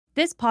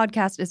This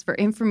podcast is for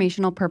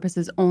informational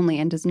purposes only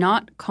and does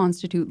not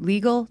constitute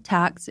legal,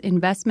 tax,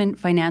 investment,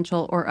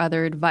 financial, or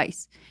other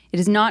advice. It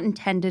is not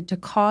intended to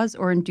cause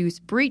or induce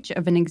breach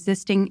of an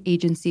existing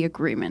agency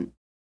agreement.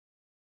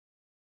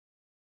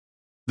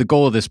 The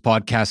goal of this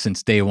podcast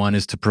since day one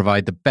is to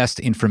provide the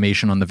best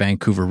information on the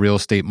Vancouver real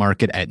estate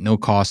market at no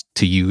cost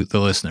to you, the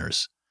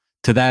listeners.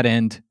 To that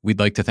end, we'd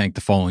like to thank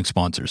the following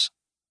sponsors.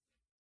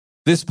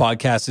 This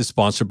podcast is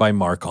sponsored by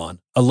Marcon,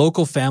 a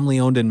local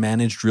family-owned and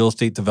managed real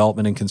estate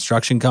development and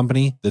construction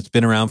company that's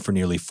been around for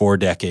nearly 4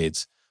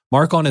 decades.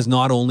 Marcon is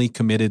not only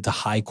committed to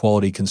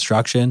high-quality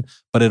construction,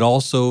 but it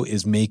also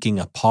is making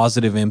a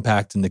positive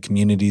impact in the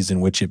communities in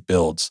which it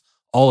builds,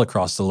 all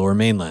across the Lower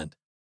Mainland.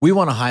 We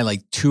want to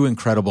highlight 2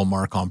 incredible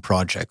Marcon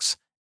projects.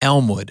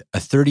 Elmwood, a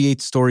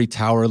 38-story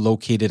tower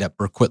located at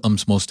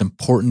Burquitlam's most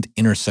important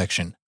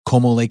intersection,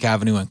 Como Lake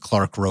Avenue and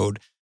Clark Road.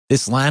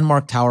 This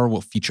landmark tower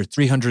will feature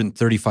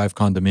 335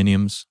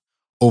 condominiums,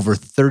 over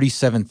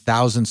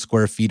 37,000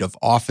 square feet of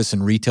office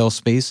and retail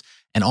space,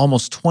 and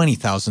almost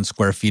 20,000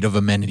 square feet of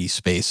amenity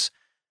space.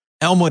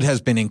 Elmwood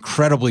has been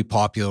incredibly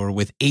popular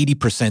with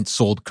 80%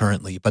 sold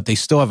currently, but they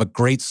still have a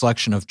great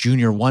selection of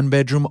junior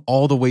 1-bedroom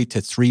all the way to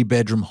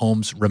 3-bedroom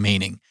homes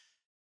remaining.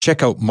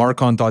 Check out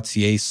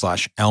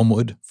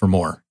marcon.ca/Elmwood for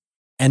more.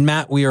 And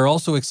Matt, we are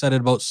also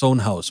excited about Sohn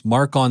House,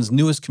 Marcon's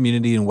newest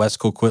community in West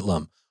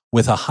Coquitlam.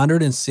 With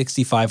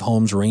 165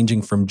 homes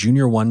ranging from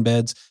junior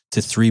 1-beds to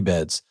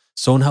 3-beds,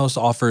 Sohn House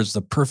offers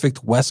the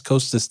perfect West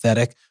Coast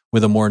aesthetic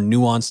with a more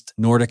nuanced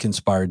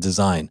Nordic-inspired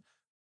design.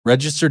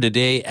 Register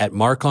today at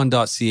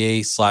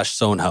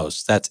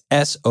marcon.ca/Sohnhaus. That's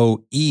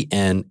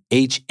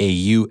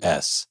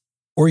SOENHAUS.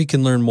 Or you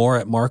can learn more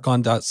at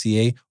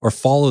marcon.ca or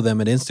follow them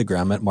at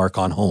Instagram at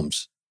Marcon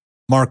Homes.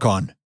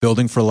 Marcon,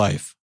 building for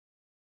life.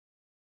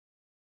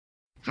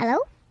 Hello?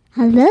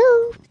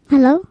 Hello?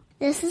 Hello?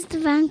 This is the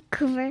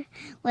Vancouver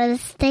Real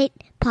Estate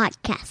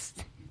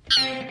Podcast.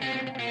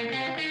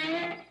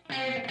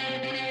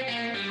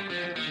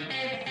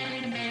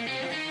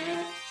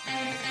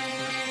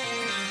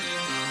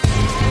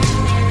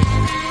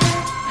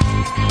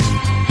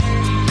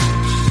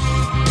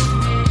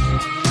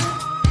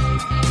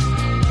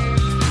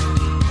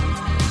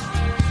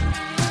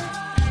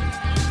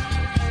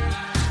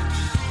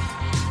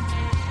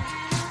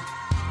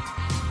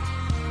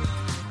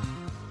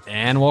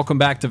 And welcome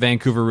back to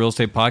Vancouver Real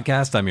Estate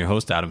Podcast. I'm your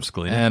host, Adam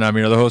Scalina. And I'm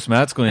your other host,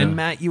 Matt Scalina. And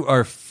Matt, you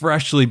are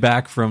freshly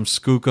back from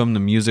Skookum, the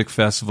music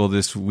festival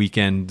this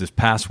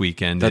past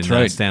weekend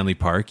in Stanley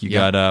Park. You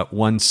got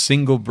one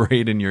single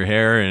braid in your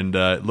hair, and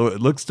it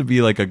looks to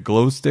be like a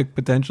glow stick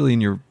potentially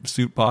in your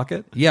suit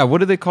pocket. Yeah, what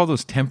do they call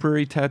those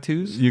temporary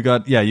tattoos? You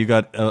got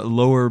a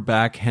lower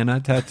back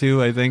henna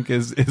tattoo, I think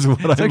is what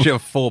it's actually a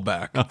full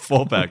back. A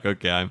full back,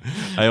 okay.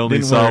 I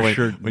only saw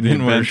when you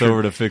bent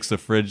over to fix the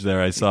fridge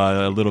there, I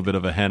saw a little bit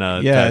of a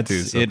henna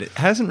tattoo. It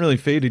hasn't really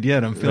faded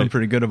yet. I'm feeling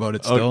pretty good about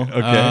it still.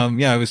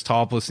 Okay. I was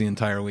topless the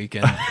entire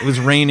weekend. It was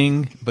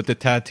raining, but the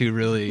tattoo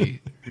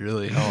really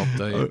helped.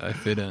 I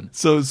fit in.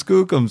 So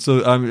Skookum.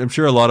 So I'm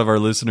sure a lot of our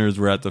listeners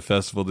were at the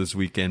festival this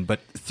weekend, but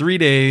 3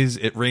 days,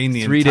 it rained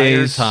the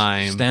entire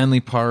time. Stanley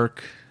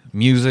Park,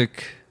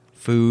 music,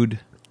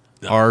 food,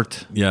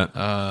 art. Yeah.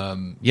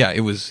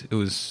 It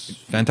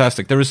was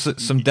fantastic. There was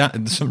some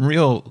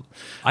real.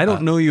 I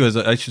don't know you as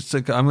I'm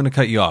going to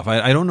cut you off.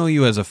 I don't know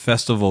you as a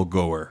festival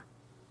goer.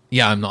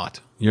 Yeah, I'm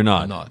not. You're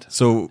not. I'm not.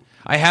 So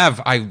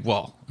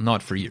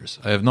not for years.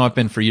 I have not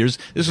been for years.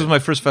 This was my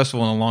first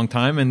festival in a long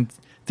time, and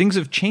things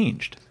have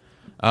changed.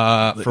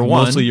 For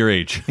one, mostly your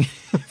age.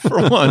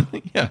 For one,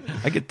 yeah,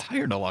 I get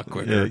tired a lot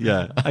quicker.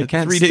 Yeah. I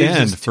can't 3 stand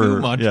days is for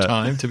too much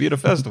time to be at a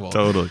festival.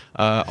 Totally.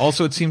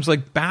 Also, it seems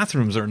like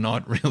bathrooms are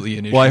not really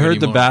an issue. Well, I heard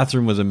anymore. the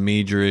bathroom was a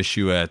major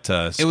issue at.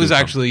 It was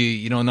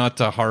actually, not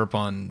to harp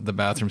on the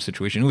bathroom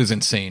situation. It was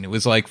insane. It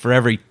was like for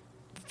every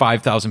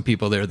 5,000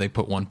 people there, they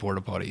put one porta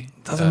potty.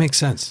 Doesn't make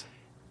sense.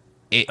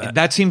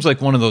 That seems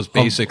like one of those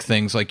basic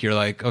things. Like you're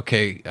like,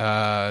 okay,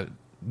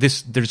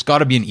 there's got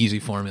to be an easy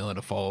formula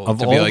to follow.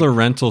 Of all the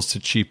rentals to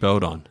cheap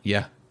out on.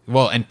 Yeah.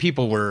 Well, and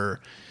people were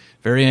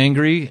very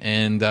angry,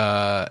 and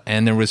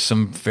there was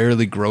some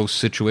fairly gross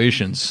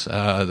situations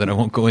that I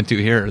won't go into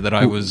here that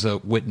I was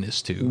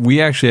witness to.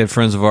 We actually had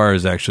friends of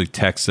ours actually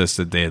text us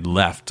that they had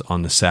left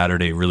on the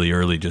Saturday really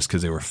early just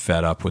because they were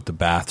fed up with the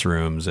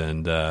bathrooms,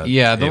 and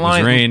it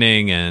was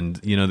raining, and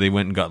they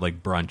went and got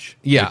like brunch,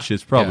 which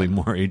is probably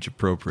more age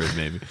appropriate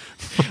maybe.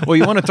 Well,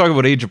 you want to talk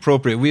about age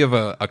appropriate? We have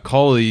a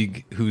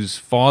colleague whose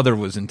father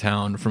was in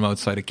town from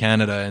outside of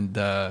Canada, and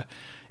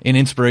in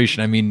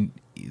inspiration, I mean,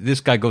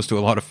 this guy goes to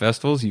a lot of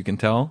festivals, you can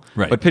tell.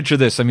 Right. But picture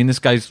this. I mean, this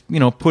guy's,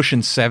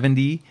 pushing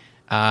 70.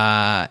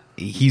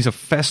 He's a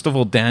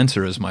festival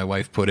dancer, as my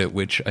wife put it,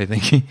 which I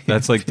think...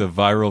 That's like the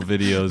viral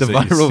videos. The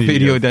viral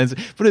video dancer.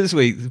 Put it this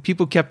way.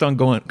 People kept on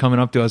coming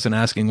up to us and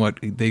asking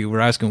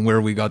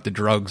where we got the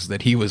drugs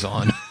that he was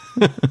on.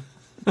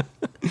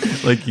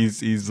 Like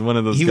he's one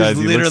of those guys.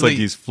 He looks like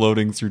he's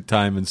floating through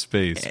time and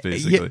space,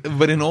 basically. Yeah,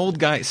 but an old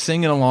guy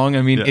singing along.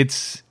 I mean,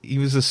 he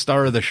was a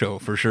star of the show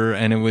for sure,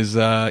 and it was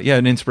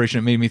an inspiration.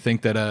 It made me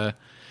think that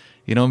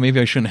maybe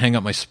I shouldn't hang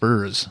up my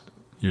spurs.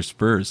 Your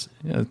spurs.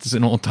 Yeah, it's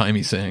an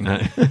old-timey saying.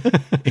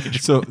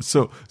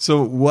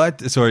 So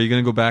what? So are you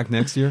going to go back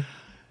next year?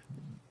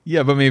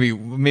 Yeah, but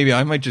maybe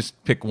I might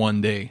just pick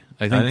one day.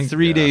 I think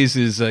 3 days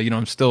is,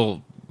 I'm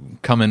still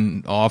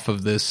coming off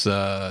of this,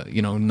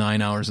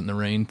 9 hours in the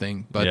rain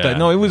thing. But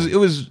it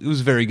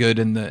was very good,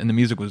 and the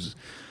music was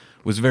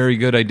very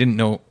good. I didn't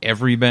know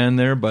every band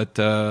there, but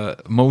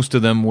most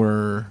of them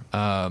were,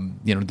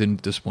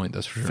 didn't disappoint.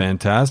 That's for sure.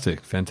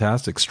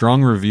 Fantastic.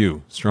 Strong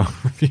review. A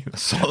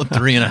solid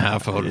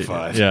 3.5 out of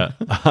 5. Yeah.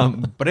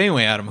 But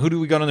anyway, Adam, who do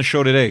we got on the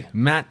show today?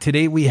 Matt,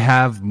 today we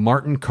have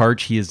Martin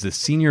Karch. He is the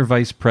Senior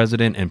Vice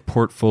President and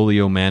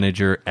Portfolio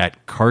Manager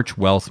at Karch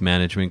Wealth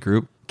Management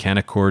Group,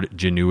 Canaccord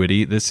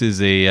Genuity. This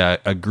is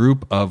a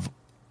group of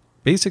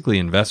basically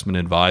investment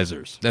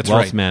advisors,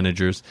 wealth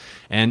managers.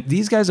 And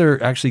these guys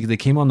are actually, they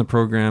came on the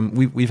program.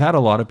 We've had a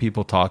lot of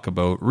people talk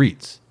about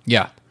REITs.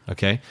 Yeah.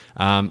 Okay.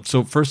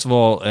 So first of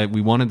all, we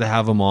wanted to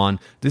have them on.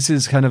 This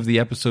is kind of the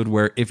episode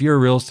where if you're a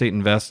real estate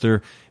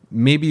investor,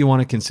 maybe you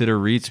want to consider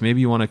REITs, maybe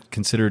you want to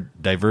consider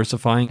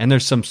diversifying. And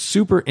there's some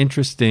super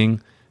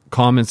interesting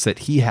comments that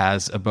he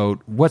has about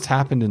what's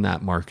happened in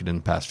that market in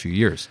the past few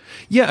years.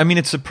 Yeah, I mean,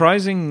 it's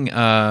surprising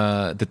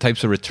the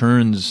types of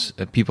returns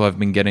that people have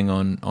been getting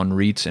on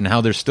REITs and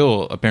how they're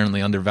still apparently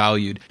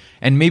undervalued.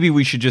 And maybe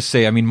we should just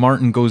say, I mean,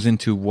 Martin goes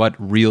into what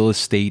real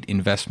estate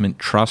investment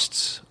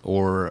trusts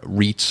or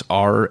REITs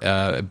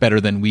are better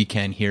than we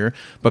can here.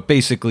 But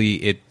basically,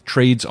 it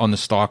trades on the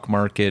stock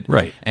market.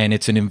 Right. And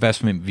it's an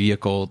investment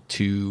vehicle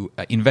to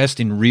invest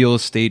in real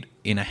estate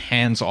in a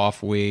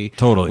hands-off way.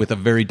 Totally. With a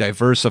very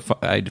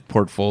diversified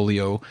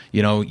portfolio.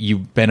 You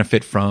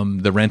benefit from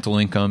the rental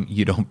income.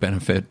 You don't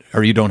benefit,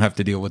 or you don't have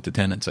to deal with the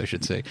tenants, I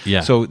should say.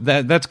 Yeah. So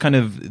that's kind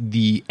of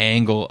the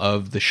angle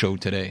of the show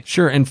today.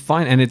 Sure, and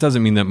fine. And it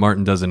doesn't mean that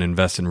Martin doesn't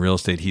invest in real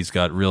estate. He's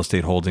got real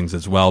estate holdings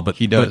as well. But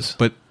he does.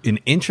 But an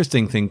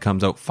interesting thing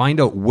comes out. Find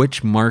out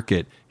which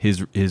market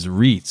his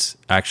REITs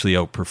actually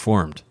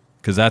outperformed,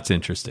 because that's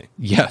interesting.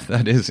 Yeah,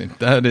 that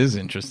is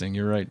interesting.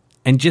 You're right.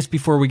 And just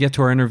before we get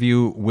to our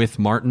interview with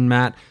Martin,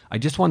 Matt, I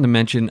just wanted to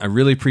mention, I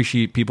really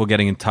appreciate people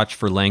getting in touch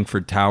for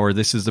Langford Tower.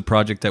 This is the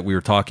project that we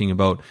were talking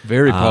about.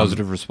 Very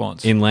positive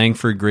response. In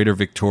Langford, Greater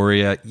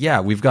Victoria.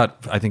 Yeah, we've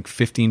got, I think,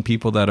 15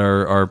 people that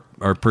are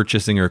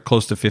purchasing, or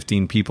close to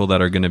 15 people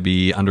that are going to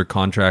be under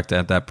contract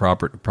at that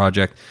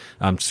project.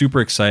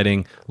 Super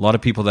exciting. A lot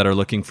of people that are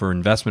looking for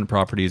investment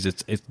properties.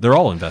 They're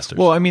all investors.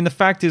 Well, I mean, the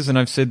fact is, and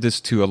I've said this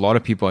to a lot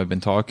of people I've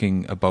been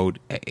talking about,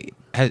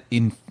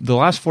 in the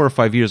last 4 or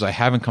 5 years, I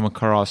haven't come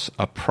across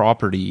a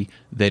property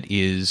that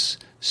is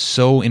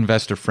so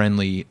investor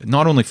friendly,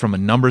 not only from a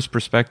numbers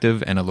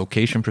perspective and a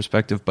location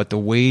perspective, but the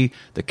way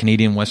the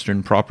Canadian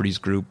Western Properties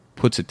Group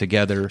puts it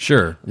together.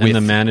 Sure. And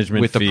the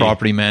management with fee. The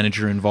property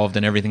manager involved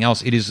and everything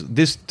else.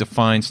 This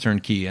defines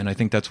turnkey, and I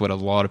think that's what a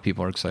lot of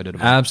people are excited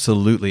about.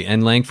 Absolutely.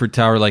 And Langford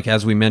Tower, like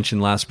as we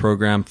mentioned last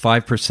program,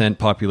 5%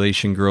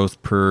 population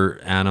growth per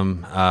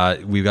annum.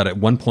 We've got a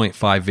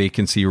 1.5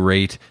 vacancy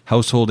rate,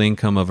 household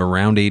income of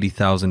around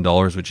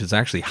 $80,000, which is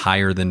actually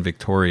higher than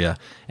Victoria.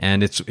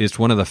 And it's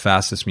one of the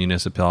fastest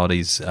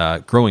municipalities,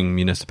 growing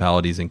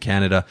municipalities in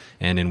Canada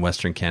and in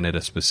Western Canada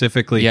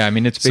specifically. Yeah, I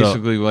mean, it's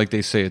basically like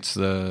they say, it's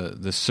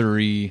the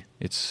Surrey.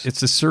 It's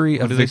the Surrey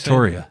of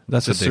Victoria.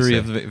 That's what they say.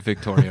 It's the Surrey of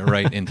Victoria,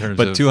 right? In terms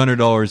but of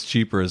 $200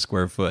 cheaper a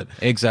square foot.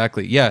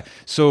 Exactly. Yeah.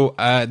 So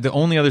the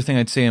only other thing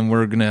I'd say, and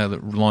we're going to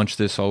launch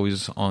this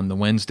always on the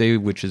Wednesday,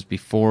 which is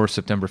before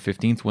September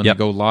 15th when they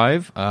go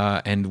live.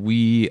 And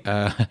we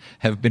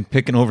have been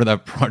picking over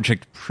that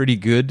project pretty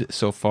good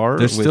so far.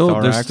 There's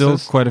still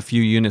quite a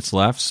few units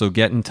left, so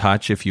get in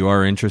touch if you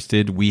are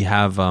interested. We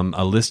have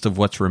a list of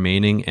what's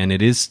remaining, and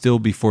it is still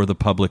before the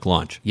public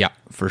launch. Yeah,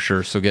 for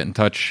sure. So get in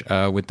touch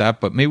with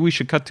that. But maybe we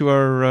should cut to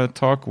our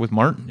talk with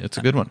Martin. It's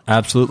a good one.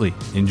 Absolutely.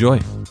 Enjoy.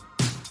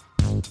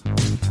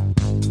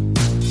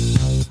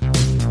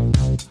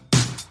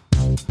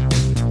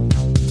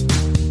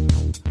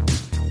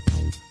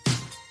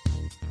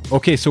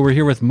 Okay, so we're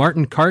here with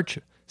Martin Karch,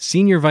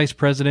 Senior Vice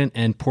President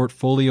and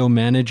Portfolio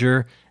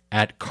Manager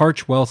at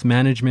Karch Wealth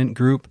Management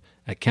Group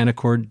at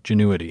Canaccord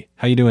Genuity.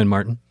 How you doing,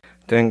 Martin?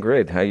 Doing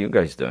great. How you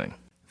guys doing?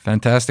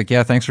 Fantastic.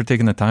 Yeah, thanks for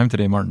taking the time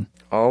today, Martin.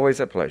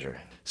 Always a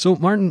pleasure. So,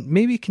 Martin,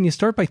 maybe can you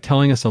start by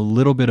telling us a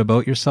little bit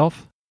about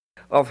yourself?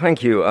 Well,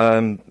 thank you.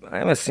 I'm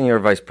a Senior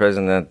Vice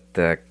President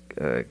at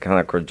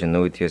Canaccord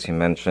Genuity, as you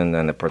mentioned,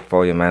 and a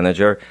Portfolio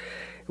Manager.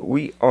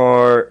 We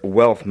are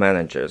wealth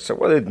managers. So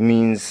what it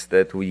means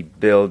that we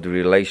build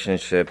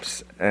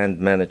relationships and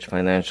manage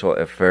financial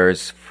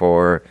affairs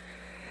for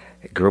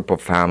a group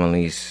of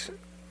families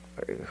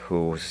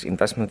whose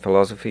investment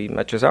philosophy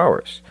matches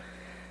ours.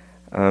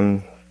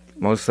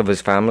 Most of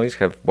his families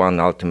have one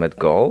ultimate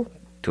goal: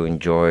 to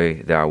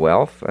enjoy their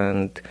wealth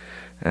and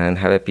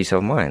have a peace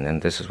of mind.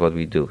 And this is what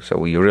we do. So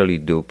we really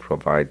do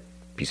provide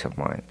peace of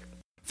mind.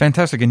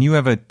 Fantastic. And you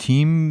have a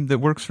team that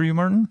works for you,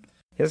 Martin?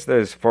 Yes,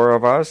 there's 4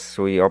 of us.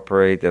 We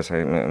operate, as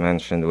I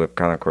mentioned, with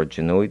Canaccord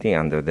Genuity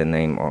under the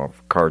name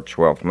of Karch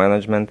Wealth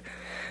Management.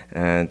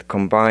 And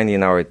combined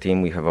in our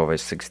team, we have over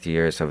 60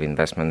 years of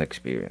investment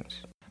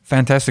experience.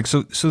 Fantastic.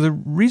 So the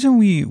reason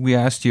we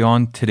asked you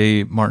on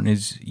today, Martin,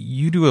 is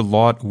you do a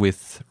lot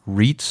with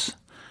REITs.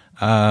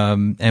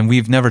 And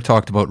we've never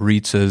talked about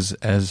REITs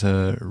as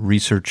a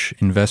research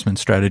investment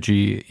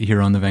strategy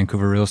here on the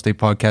Vancouver Real Estate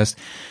Podcast.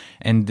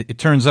 And it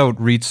turns out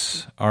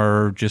REITs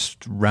are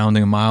just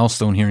rounding a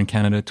milestone here in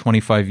Canada,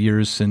 25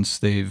 years since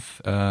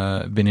they've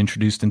been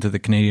introduced into the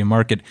Canadian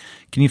market.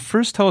 Can you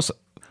first tell us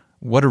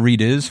what a REIT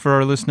is for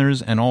our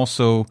listeners and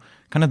also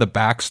kind of the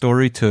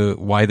backstory to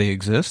why they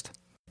exist?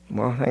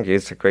 Well, thank you.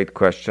 It's a great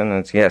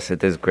question. Yes,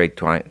 it is great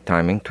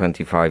timing,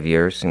 25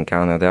 years in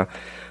Canada.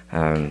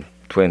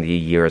 20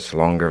 years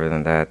longer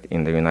than that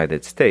in the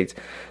United States.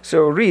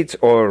 So REITs,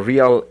 or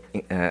real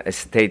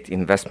estate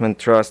investment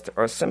trusts,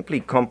 are simply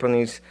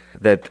companies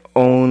that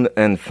own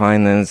and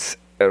finance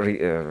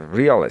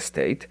real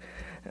estate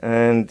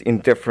and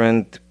in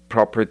different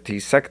property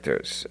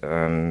sectors.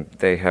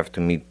 They have to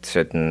meet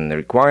certain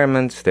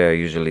requirements. They're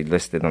usually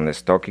listed on the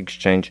stock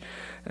exchange,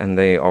 and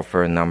they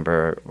offer a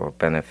number of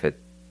benefits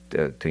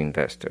to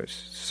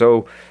investors.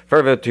 So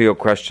further to your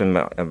question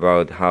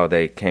about how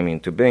they came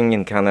into being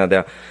in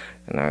Canada,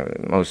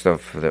 most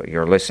of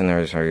your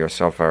listeners or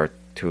yourself are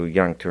too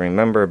young to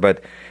remember,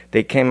 but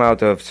they came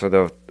out of sort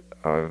of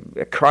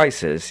a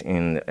crisis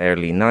in the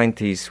early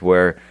 90s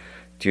where,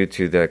 due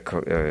to the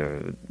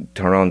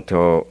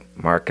Toronto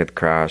market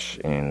crash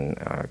in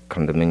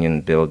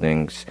condominium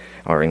buildings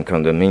or in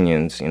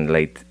condominiums in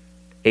late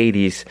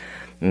 80s,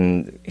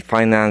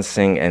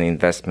 financing and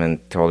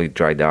investment totally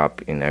dried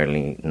up in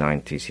early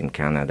 90s in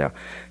Canada.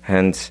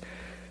 Hence,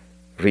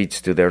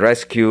 REITs to the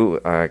rescue.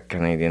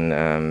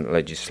 Canadian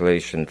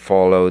legislation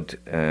followed,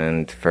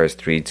 and first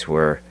REITs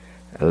were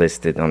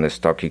listed on the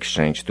stock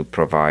exchange to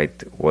provide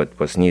what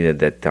was needed at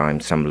that time,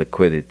 some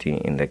liquidity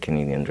in the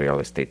Canadian real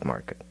estate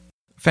market.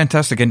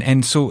 Fantastic.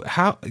 And so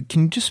how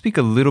can you just speak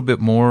a little bit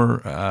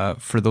more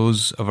for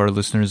those of our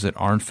listeners that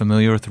aren't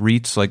familiar with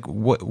REITs? Like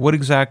what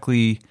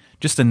exactly,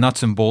 just the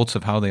nuts and bolts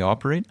of how they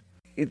operate?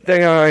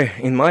 They are,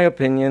 in my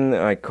opinion,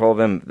 I call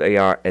them, they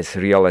are as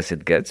real as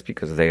it gets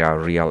because they are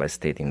real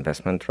estate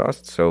investment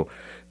trusts. So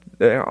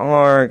there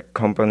are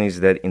companies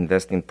that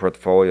invest in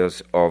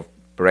portfolios of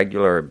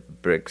regular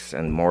bricks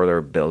and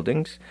mortar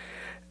buildings,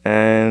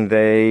 and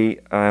they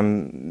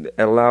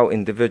allow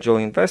individual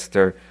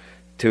investor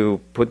to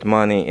put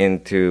money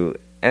into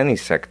any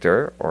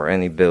sector or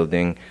any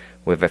building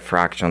with a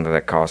fraction of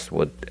the cost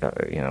what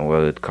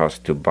it costs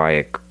to buy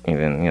a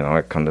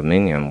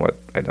condominium. What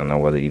I don't know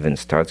what it even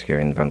starts here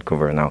in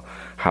Vancouver now,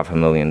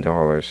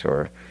 $500,000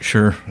 or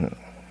sure.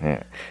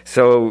 Yeah.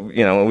 So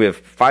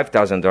with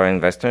 $5,000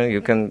 investor,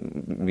 you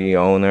can be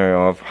owner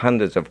of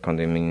hundreds of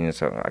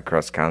condominiums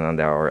across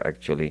Canada or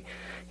actually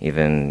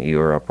even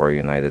Europe or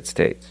United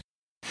States.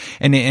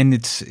 And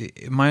it's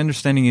my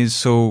understanding is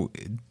so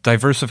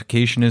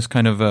diversification is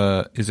kind of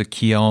a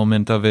key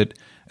element of it.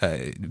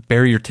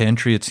 Barrier to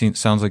entry,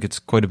 sounds like it's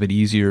quite a bit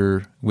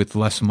easier with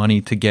less money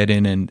to get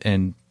in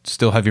and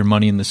still have your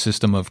money in the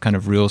system of kind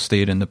of real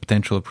estate and the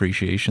potential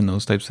appreciation,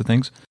 those types of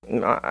things.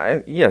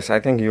 Yes, I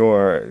think you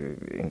are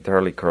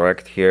entirely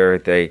correct here.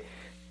 They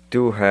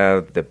do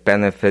have the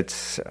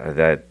benefits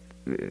that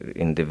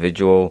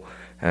individual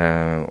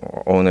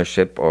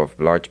ownership of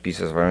large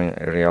pieces of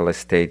real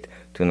estate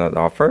do not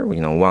offer.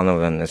 One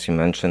of them, as you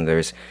mentioned,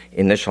 there's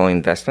initial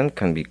investment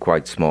can be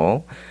quite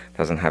small.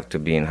 Doesn't have to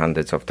be in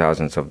hundreds of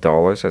thousands of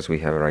dollars as we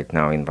have right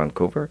now in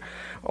Vancouver.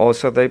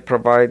 Also, they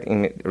provide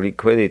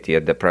liquidity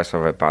at the press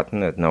of a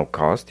button at no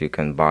cost. You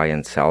can buy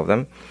and sell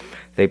them.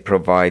 They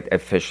provide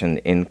efficient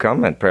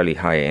income and fairly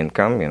high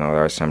income. There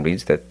are some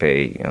REITs that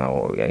pay,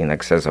 in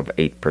excess of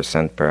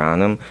 8% per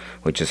annum,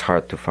 which is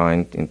hard to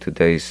find in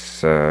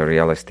today's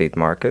real estate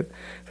market.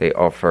 They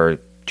offer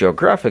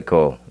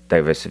geographical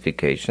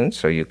diversification,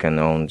 so you can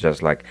own,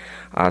 just like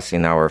us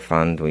in our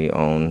fund, we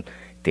own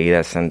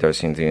data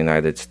centers in the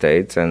United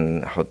States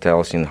and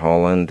hotels in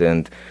Holland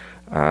and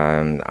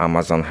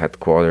Amazon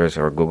headquarters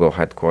or Google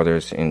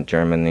headquarters in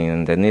Germany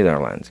and the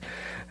Netherlands.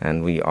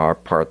 And we are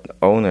part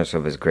owners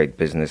of these great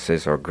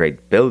businesses or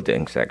great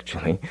buildings,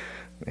 actually,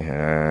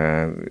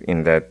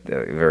 in that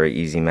very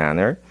easy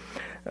manner.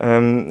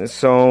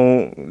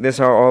 So these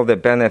are all the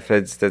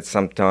benefits that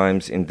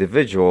sometimes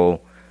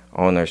individual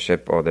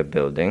ownership of the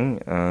building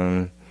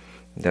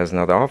does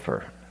not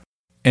offer.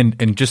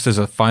 And just as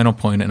a final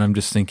point, and I'm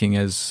just thinking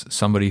as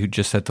somebody who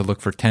just had to look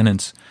for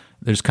tenants,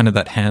 there's kind of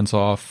that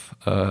hands-off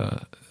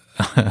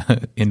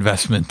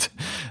investment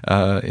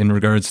in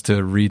regards to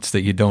REITs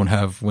that you don't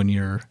have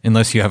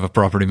unless you have a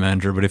property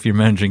manager. But if you're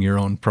managing your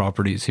own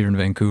properties here in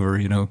Vancouver,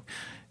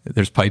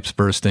 there's pipes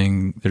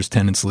bursting, there's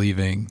tenants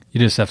leaving. You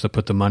just have to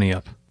put the money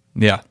up.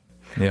 Yeah.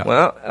 Yeah.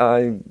 Well,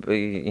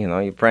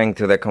 you're praying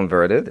to the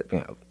converted.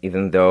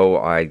 Even though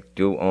I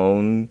do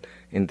own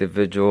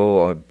individual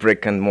or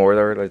brick and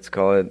mortar, let's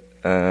call it,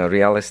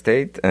 real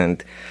estate,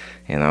 and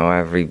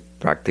every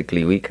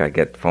practically week I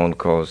get phone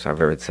calls,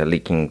 whether it's a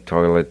leaking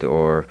toilet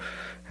or,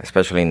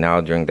 especially now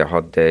during the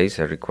hot days,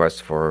 a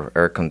request for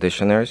air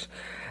conditioners.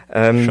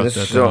 Shut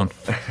that down.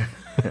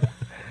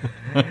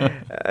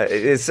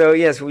 So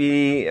yes,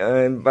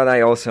 but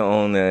I also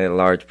own a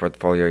large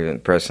portfolio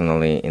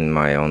personally in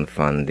my own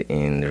fund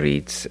in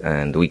REITs,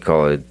 and we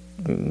call it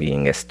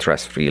being a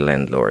stress-free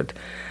landlord.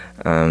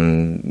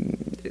 One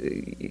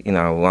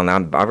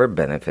other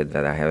benefit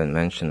that I haven't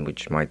mentioned,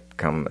 which might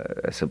come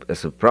as a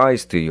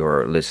surprise to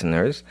your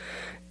listeners,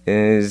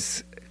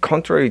 is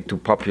contrary to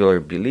popular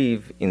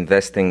belief,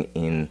 investing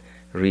in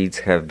REITs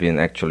have been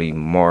actually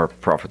more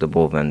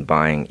profitable than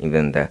buying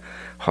even the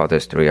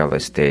hottest real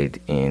estate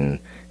in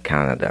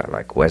Canada,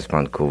 like West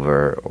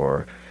Vancouver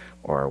or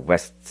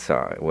West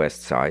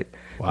Side,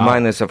 Wow.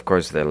 minus, of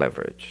course, the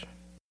leverage.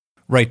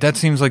 Right. That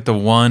seems like the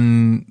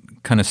one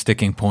kind of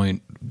sticking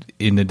point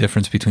in the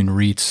difference between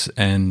REITs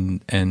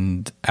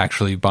and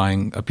actually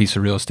buying a piece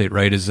of real estate,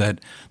 right, is that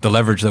the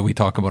leverage that we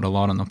talk about a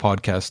lot on the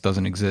podcast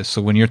doesn't exist.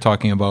 So when you're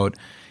talking about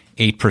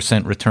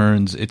 8%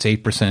 returns, it's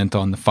 8%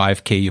 on the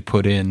 $5,000 you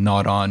put in,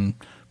 not on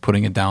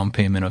putting a down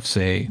payment of,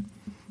 say,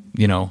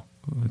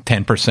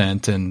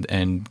 10%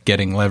 and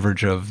getting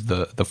leverage of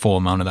the full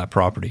amount of that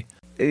property.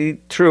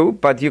 True,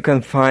 but you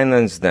can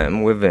finance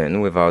them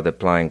without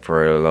applying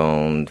for a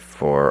loan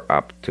for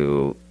up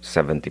to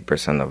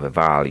 70% of the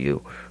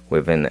value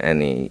within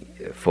any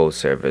full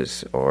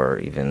service or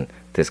even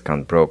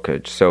discount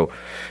brokerage. So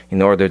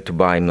in order to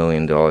buy $1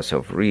 million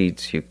of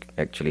REITs, you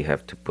actually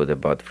have to put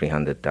about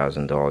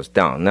 $300,000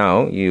 down.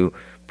 Now, you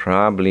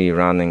probably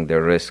running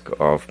the risk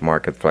of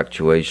market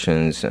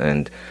fluctuations,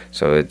 and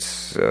so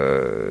it's,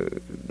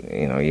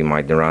 you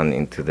might run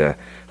into the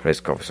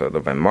risk of sort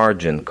of a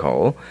margin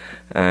call.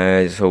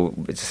 So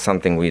it's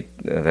something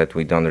that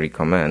we don't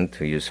recommend,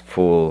 to use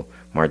full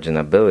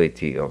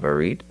marginability of a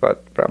REIT,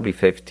 but probably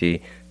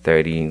 30%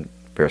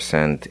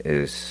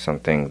 is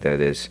something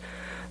that is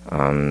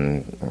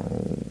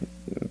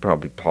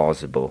probably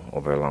plausible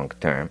over long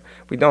term.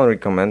 We don't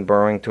recommend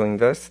borrowing to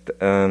invest,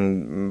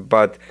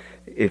 but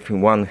if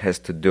one has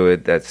to do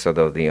it, that's sort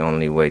of the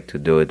only way to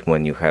do it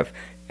when you have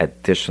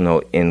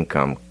additional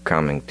income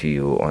coming to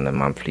you on a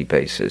monthly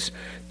basis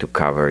to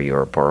cover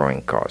your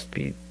borrowing cost,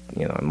 be it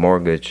a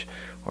mortgage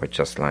or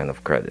just line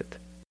of credit.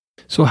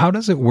 So how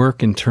does it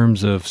work in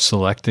terms of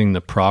selecting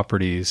the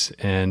properties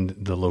and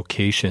the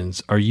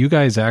locations? Are you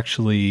guys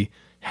actually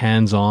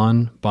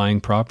hands-on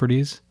buying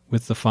properties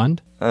with the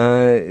fund?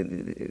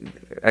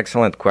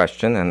 Excellent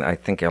question, and I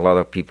think a lot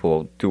of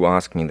people do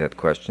ask me that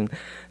question.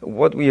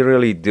 What we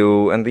really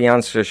do, and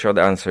the short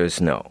answer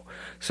is no.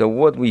 So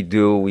what we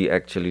do, we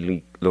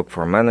actually look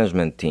for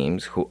management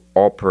teams who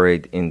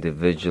operate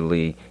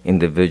individually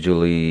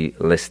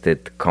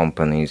listed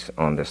companies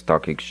on the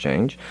stock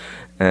exchange,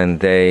 and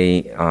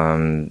they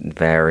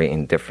vary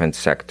in different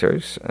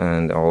sectors.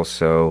 And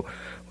also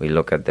we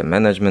look at the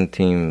management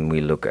team,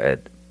 we look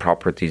at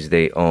properties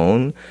they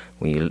own,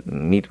 we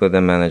meet with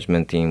the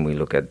management team, we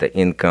look at the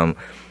income,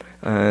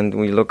 and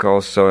we look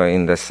also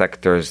in the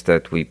sectors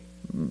that we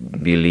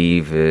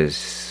believe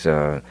is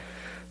the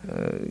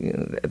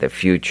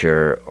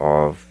future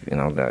of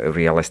the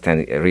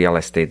real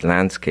estate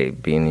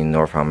landscape, being in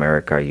North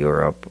America,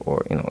 Europe,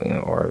 or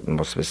or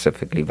more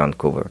specifically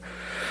Vancouver.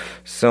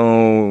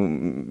 So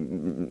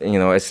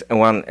as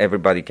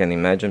everybody can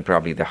imagine,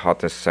 probably the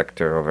hottest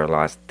sector over the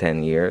last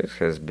 10 years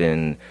has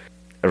been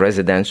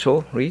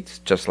residential REITs,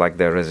 just like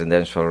the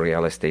residential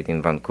real estate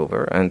in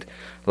Vancouver. And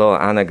a little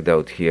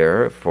anecdote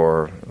here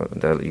for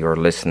your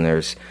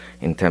listeners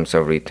in terms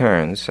of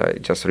returns. I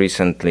just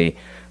recently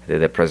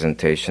did a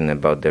presentation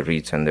about the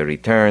REITs and the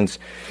returns,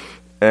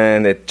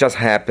 and it just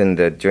happened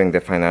that during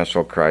the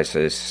financial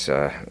crisis,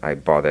 I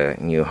bought a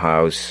new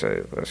house.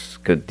 It was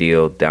a good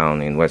deal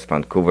down in West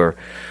Vancouver,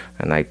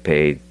 and I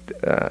paid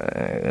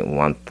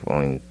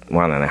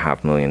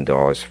 $1.5 million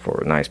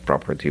for a nice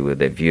property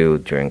with a view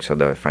during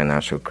the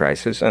financial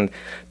crisis. And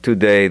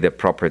today, the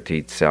property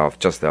itself,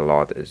 just the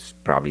lot, is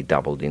probably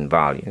doubled in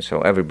value.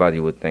 So everybody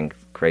would think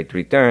great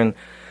return.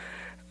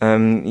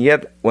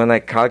 Yet, when I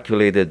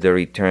calculated the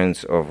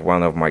returns of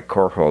one of my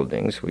core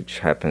holdings, which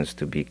happens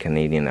to be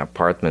Canadian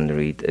Apartment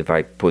REIT, if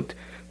I put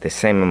the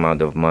same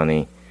amount of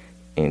money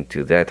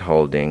into that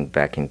holding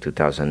back in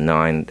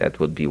 2009, that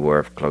would be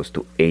worth close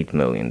to $8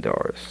 million.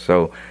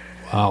 So,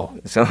 wow.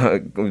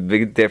 So a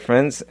big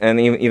difference. And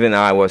even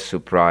I was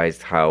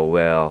surprised how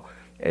well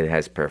it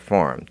has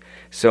performed.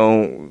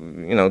 So,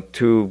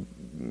 two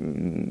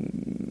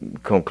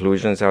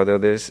conclusions out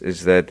of this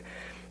is that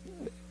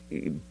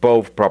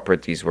both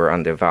properties were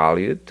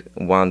undervalued,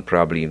 one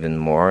probably even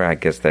more. I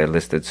guess the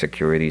listed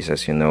securities,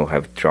 as you know,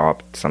 have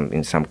dropped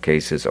in some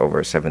cases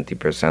over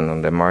 70%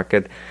 on the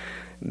market.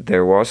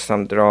 There was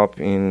some drop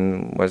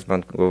in West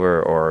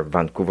Vancouver or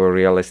Vancouver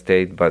real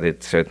estate, but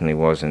it certainly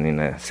wasn't in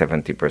a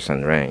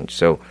 70% range.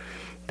 So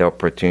the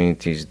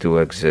opportunities do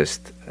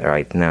exist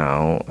right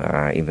now,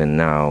 even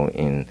now,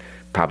 in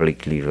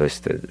publicly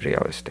listed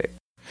real estate.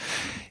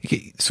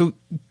 Okay, so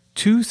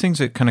two things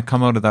that kind of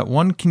come out of that.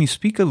 One, can you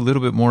speak a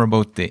little bit more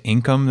about the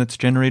income that's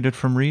generated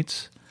from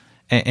REITs?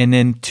 And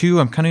then two,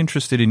 I'm kind of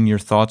interested in your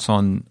thoughts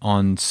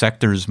on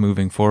sectors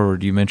moving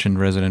forward. You mentioned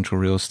residential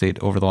real estate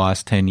over the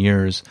last 10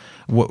 years.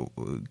 What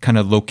kind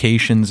of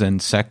locations and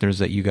sectors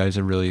that you guys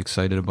are really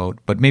excited about?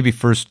 But maybe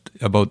first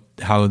about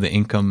how the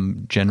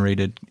income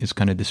generated is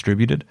kind of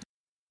distributed.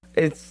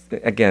 It's,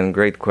 again,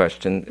 great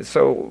question.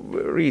 So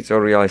REITs, or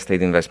real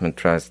estate investment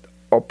trusts,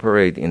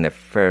 operate in a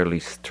fairly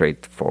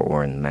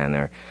straightforward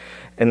manner.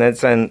 And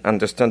that's an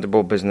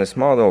understandable business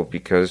model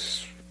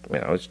because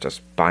it's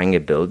just buying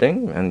a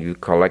building and you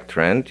collect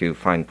rent. You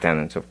find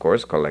tenants, of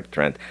course, collect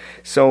rent.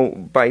 So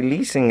by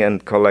leasing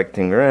and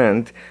collecting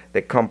rent,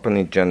 the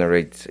company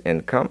generates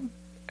income,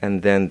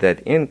 and then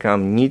that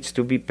income needs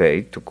to be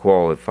paid to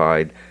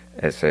qualify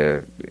as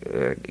a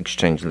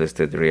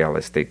exchange-listed real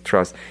estate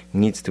trust,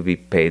 needs to be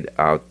paid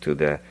out to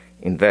the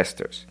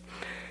investors.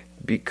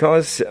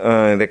 Because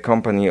the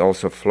company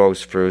also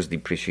flows through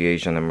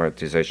depreciation and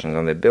amortization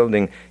on the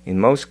building, in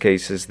most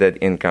cases that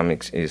income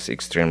is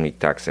extremely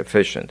tax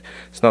efficient.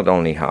 It's not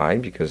only high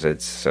because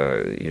it's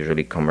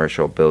usually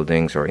commercial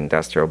buildings or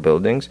industrial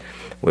buildings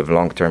with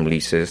long-term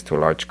leases to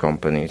large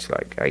companies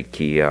like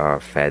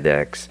IKEA,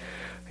 FedEx,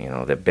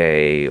 the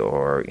Bay,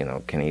 or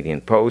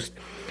Canadian Post.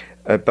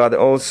 But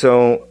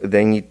also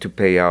they need to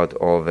pay out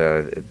all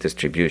the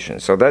distribution.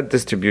 So that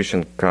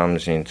distribution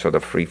comes in sort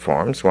of three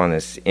forms. One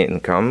is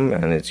income,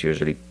 and it's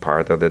usually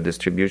part of the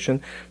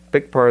distribution.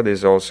 Big part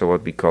is also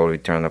what we call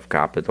return of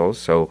capital.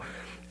 So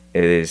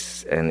it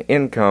is an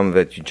income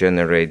that you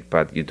generate,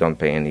 but you don't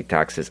pay any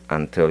taxes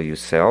until you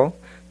sell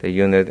the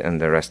unit,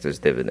 and the rest is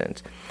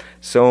dividends.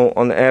 So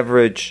on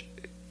average,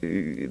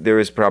 there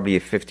is probably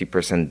a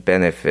 50%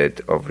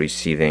 benefit of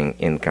receiving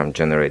income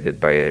generated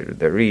by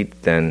the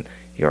REIT than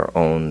your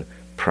own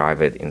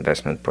private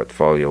investment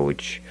portfolio,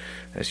 which,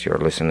 as your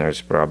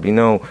listeners probably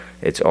know,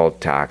 it's all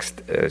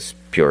taxed as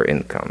pure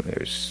income.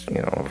 There's,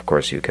 of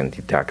course, you can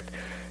deduct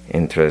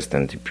interest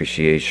and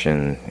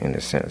depreciation in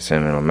a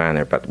similar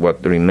manner, but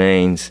what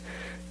remains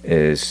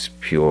is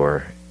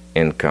pure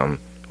income,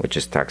 which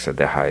is taxed at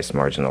the highest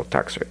marginal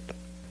tax rate.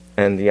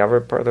 And the other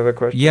part of the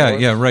question?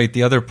 Yeah, right.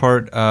 The other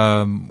part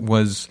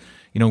was,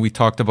 we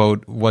talked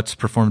about what's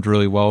performed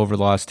really well over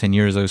the last 10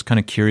 years. I was kind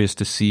of curious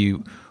to see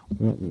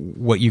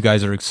what you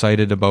guys are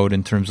excited about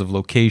in terms of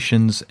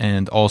locations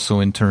and also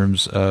in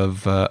terms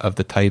of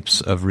the types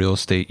of real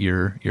estate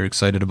you're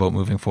excited about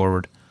moving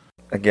forward.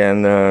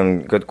 Again,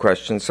 good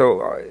question. So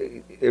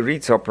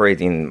REITs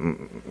operate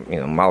in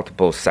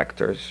multiple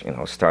sectors,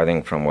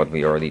 starting from what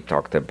we already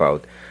talked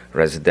about,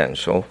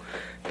 residential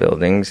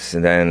buildings.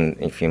 Then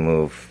if you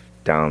move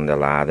down the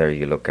ladder,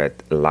 you look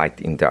at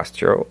light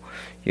industrial,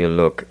 you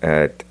look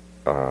at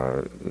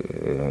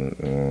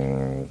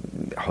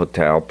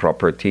hotel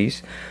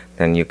properties,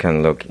 then you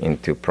can look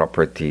into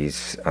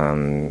properties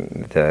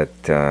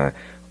that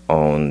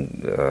own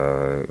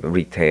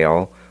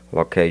retail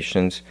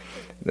locations.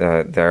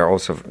 There are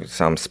also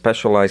some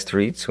specialized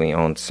REITs. We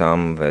own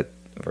some that,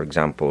 for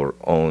example,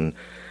 own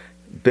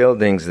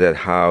buildings that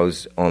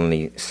house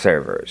only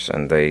servers,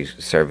 and they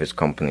service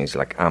companies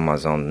like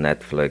Amazon,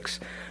 Netflix,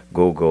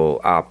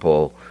 Google,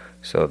 Apple.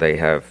 So they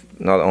have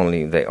not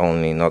only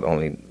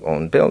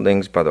own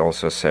buildings, but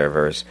also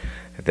servers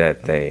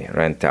that they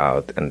rent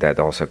out, and that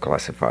also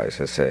classifies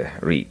as a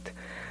REIT.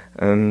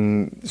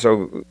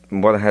 So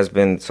what has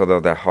been sort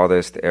of the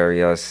hottest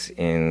areas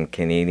in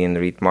Canadian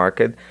REIT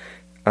market?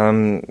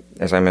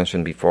 As I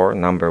mentioned before,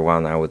 number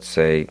one, I would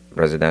say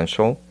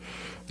residential,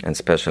 and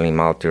especially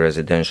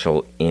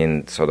multi-residential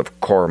in sort of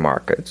core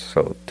markets,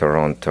 so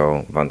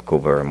Toronto,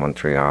 Vancouver,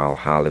 Montreal,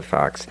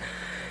 Halifax.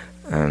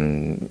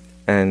 And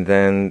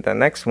then the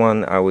next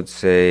one, I would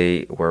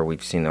say, where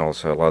we've seen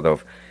also a lot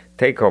of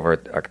takeover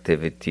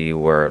activity,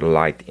 were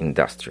light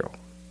industrial.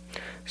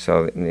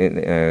 So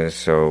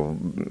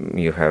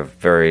you have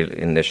very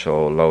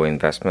initial low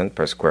investment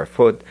per square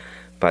foot,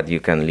 but you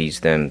can lease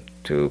them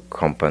to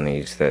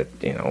companies that,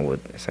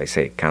 would, as I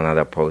say,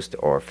 Canada Post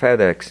or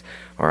FedEx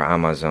or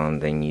Amazon.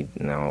 They need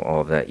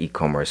all the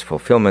e-commerce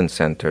fulfillment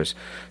centers.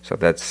 So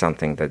that's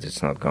something that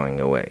is not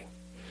going away.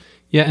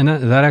 Yeah, and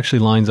that actually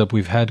lines up.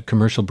 We've had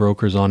commercial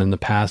brokers on in the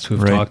past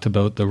who've right. talked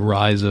about the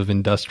rise of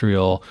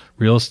industrial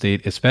real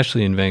estate,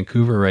 especially in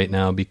Vancouver right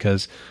now,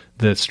 because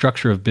the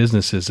structure of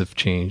businesses have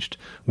changed,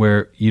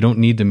 where you don't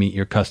need to meet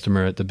your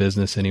customer at the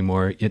business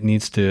anymore. It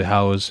needs to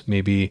house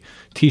maybe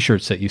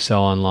T-shirts that you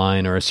sell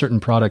online or a certain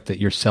product that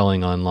you're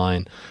selling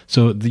online.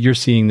 So you're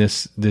seeing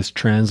this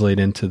translate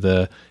into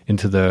the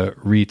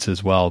REITs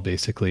as well,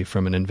 basically,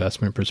 from an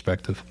investment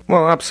perspective.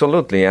 Well,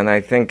 absolutely. And I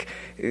think,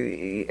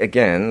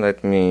 again,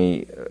 let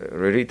me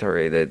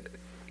reiterate it.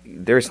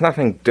 There's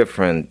nothing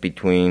different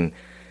between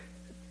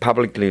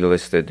publicly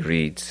listed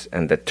REITs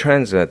and the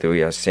trends that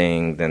we are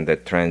seeing than the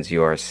trends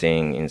you are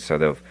seeing in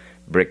sort of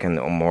brick and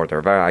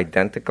mortar. Very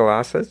identical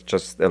assets,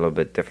 just a little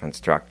bit different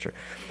structure.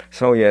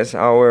 So yes,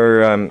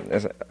 our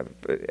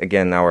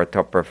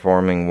top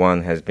performing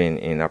one has been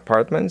in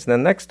apartments. The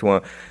next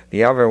one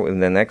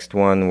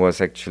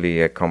was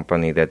actually a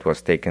company that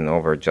was taken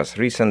over just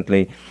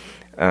recently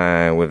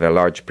with a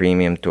large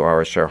premium to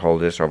our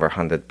shareholders, over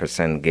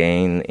 100%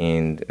 gain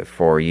in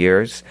 4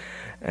 years.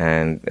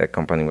 And the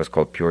company was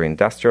called Pure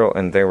Industrial,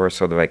 and they were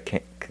sort of a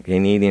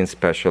Canadian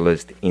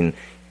specialist in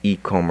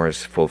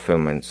e-commerce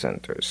fulfillment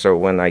centers. So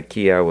when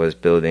IKEA was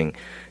building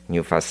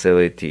new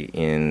facility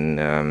in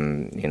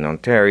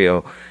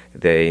Ontario,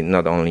 they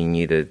not only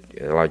needed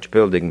a large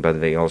building, but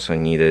they also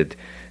needed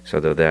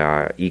sort of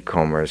their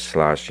e-commerce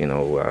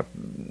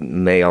 /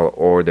 mail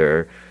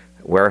order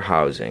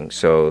warehousing.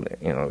 So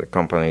the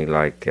company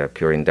like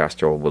Pure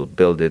Industrial will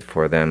build it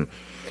for them,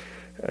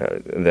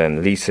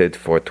 then lease it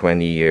for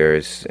 20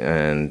 years,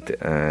 and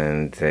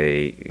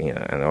they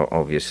and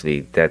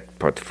obviously that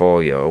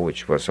portfolio,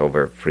 which was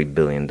over $3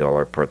 billion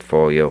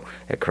portfolio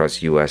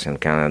across U.S.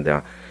 and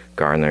Canada,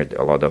 garnered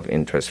a lot of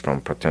interest from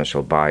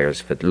potential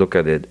buyers. But look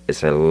at it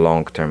as a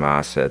long-term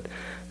asset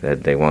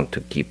that they want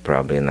to keep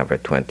probably another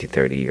 20,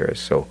 30 years.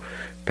 So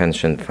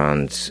pension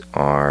funds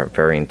are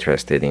very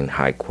interested in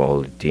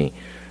high-quality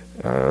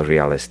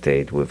real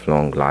estate with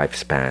long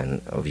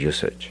lifespan of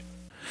usage.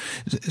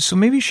 So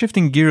maybe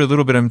shifting gear a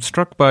little bit, I'm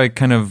struck by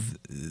kind of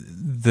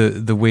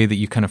the way that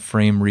you kind of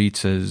frame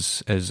REITs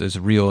as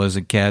real as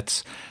it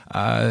gets.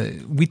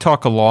 We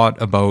talk a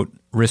lot about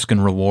risk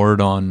and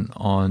reward on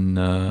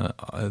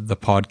the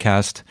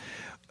podcast.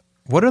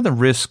 What are the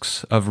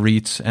risks of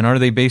REITs, and are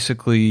they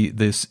basically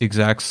this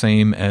exact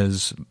same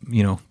as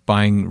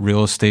buying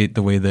real estate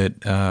the way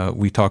that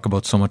we talk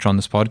about so much on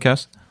this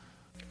podcast?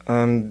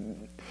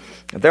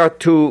 There are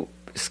two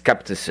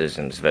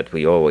skepticisms that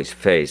we always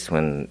face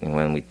when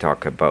we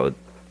talk about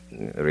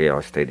real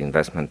estate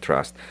investment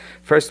trust.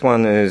 First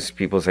one is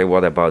people say,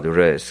 what about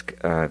risk?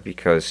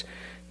 Because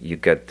you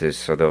get this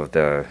sort of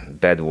the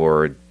bad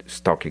word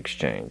stock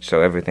exchange.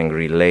 So everything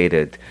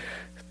related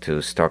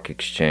to stock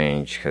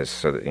exchange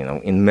has,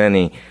 in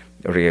many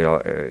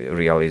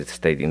real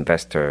estate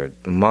investor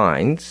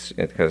minds,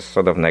 it has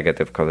sort of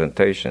negative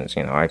connotations.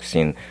 I've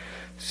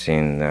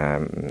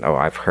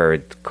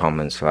heard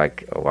comments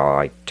like, well,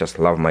 I just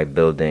love my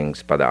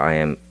buildings, but I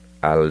am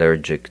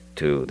allergic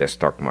to the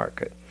stock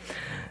market.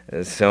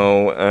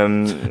 So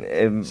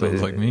sounds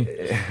like me.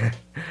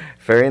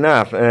 Fair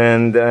enough.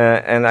 And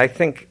I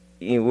think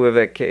in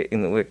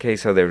the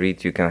case of the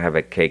REIT, you can have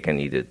a cake and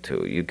eat it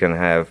too. You can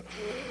have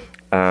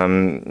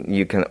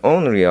you can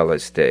own real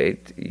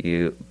estate,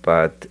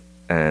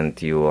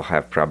 and you will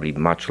have probably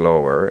much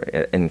lower.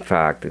 In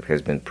fact, it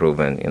has been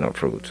proven,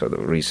 through sort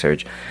of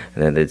research,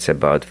 that it's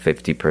about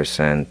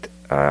 50%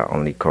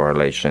 only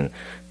correlation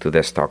to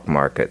the stock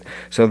market.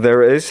 So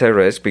there is a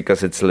risk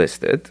because it's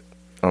listed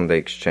on the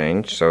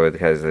exchange, so it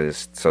has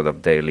this sort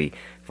of daily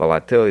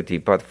volatility.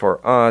 But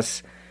for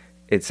us,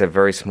 it's a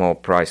very small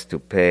price to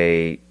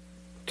pay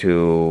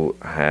to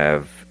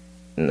have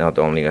not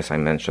only, as I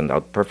mentioned,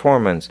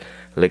 outperformance,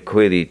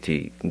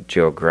 liquidity,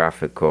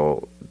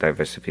 geographical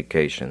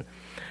diversification.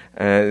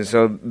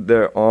 So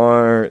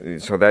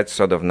that's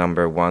sort of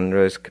number one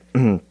risk.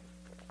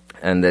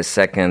 And the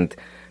second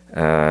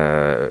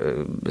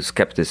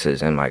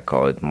skepticism, I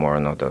call it more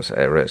not as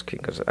a risk,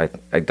 because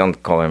I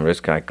don't call them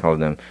risk, I call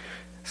them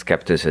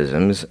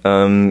skepticisms,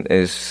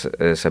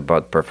 is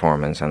about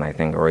performance. And I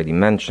think I already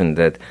mentioned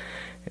that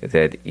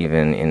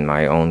even in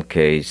my own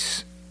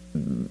case,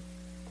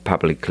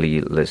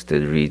 publicly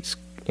listed REITs,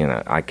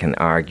 I can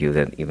argue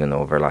that even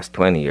over the last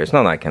 20 years,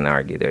 I can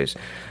argue, there's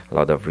a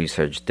lot of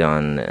research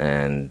done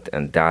and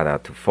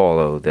data to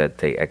follow that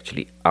they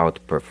actually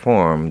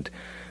outperformed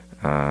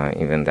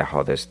even the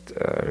hottest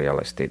real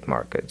estate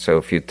market. So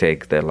if you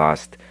take the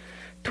last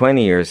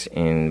 20 years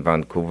in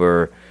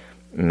Vancouver,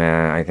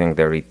 I think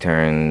the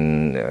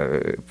return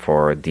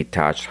for a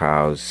detached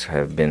house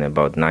have been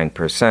about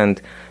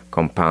 9%.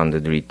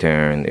 Compounded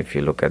return, if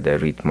you look at the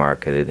REIT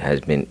market, it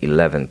has been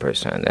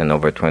 11%. And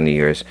over 20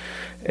 years,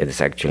 it is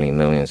actually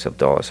millions of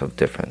dollars of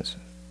difference.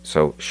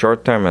 So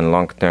short-term and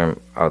long-term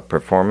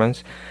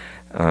outperformance.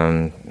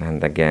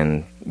 And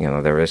again,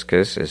 the risk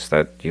is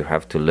that you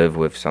have to live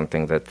with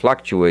something that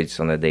fluctuates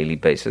on a daily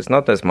basis,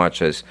 not as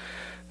much as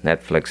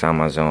Netflix,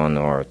 Amazon,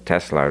 or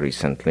Tesla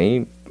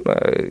recently,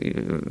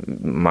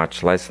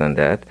 much less than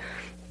that,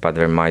 but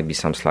there might be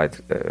some slight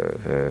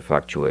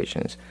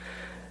fluctuations.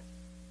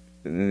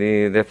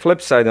 The flip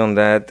side on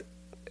that,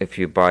 if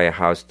you buy a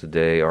house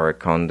today or a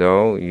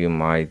condo, you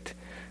might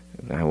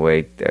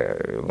wait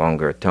a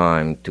longer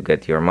time to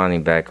get your money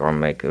back or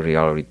make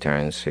real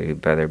returns. So you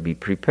better be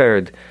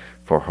prepared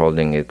for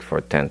holding it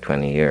for 10,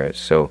 20 years.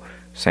 So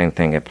same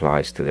thing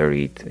applies to the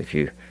REIT. If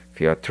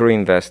you're a true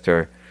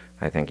investor,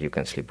 I think you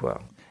can sleep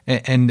well.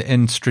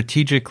 And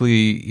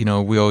strategically,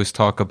 we always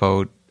talk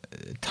about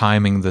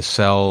timing the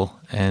sell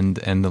and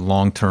the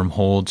long-term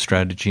hold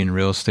strategy in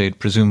real estate.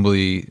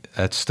 Presumably,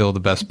 that's still the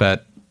best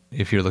bet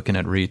if you're looking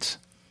at REITs.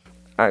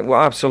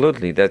 Well,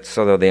 absolutely. That's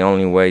sort of the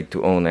only way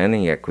to own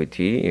any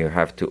equity. You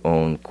have to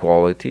own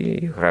quality.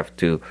 You have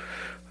to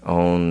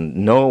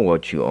know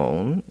what you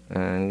own.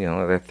 And,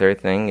 the third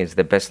thing is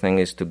the best thing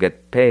is to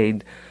get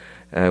paid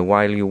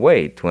while you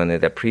wait when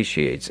it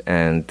appreciates.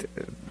 And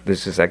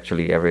this is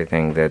actually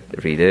everything that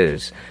REIT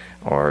is,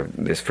 or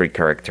these three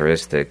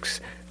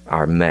characteristics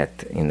are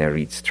met in a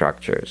REIT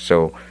structure.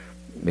 So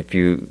if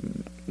you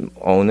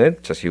own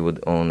it, just you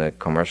would own a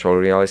commercial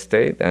real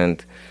estate,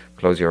 and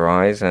close your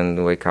eyes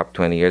and wake up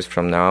 20 years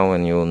from now,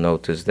 and you'll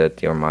notice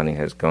that your money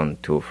has gone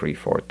 2, 3,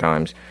 4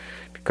 times,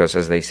 because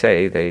as they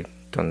say, they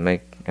don't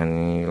make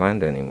any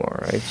land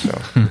anymore, right? So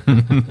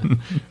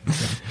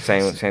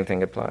same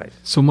thing applies.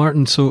 So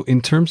Martin,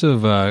 in terms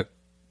of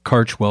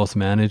Karch Wealth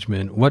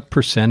Management, what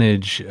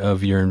percentage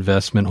of your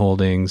investment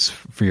holdings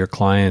for your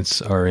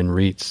clients are in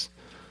REITs?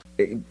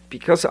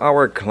 Because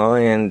our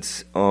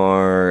clients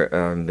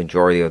are,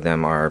 majority of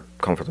them are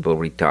comfortable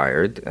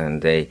retired,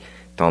 and they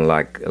don't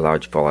like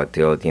large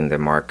volatility in the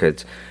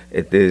markets,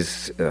 it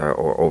is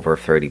or over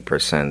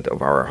 30%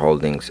 of our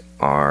holdings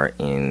are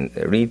in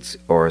REITs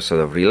or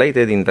sort of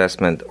related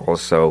investment,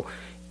 also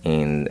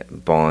in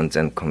bonds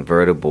and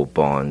convertible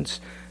bonds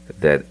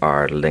that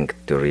are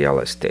linked to real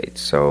estate.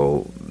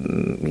 So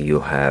you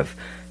have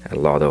a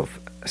lot of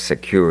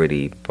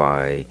security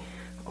by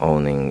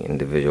owning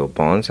individual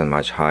bonds, a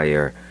much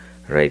higher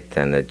rate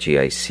than the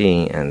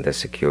GIC, and the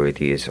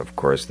security is, of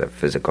course, the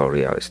physical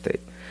real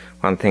estate.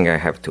 One thing I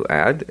have to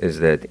add is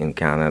that in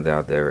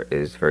Canada there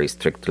is very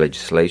strict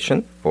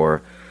legislation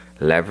for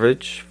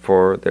leverage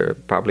for the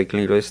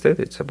publicly listed.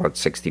 It's about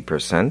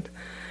 60%,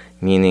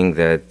 meaning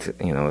that,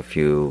 you know, if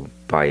you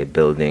buy a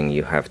building,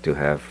 you have to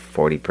have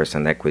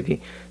 40%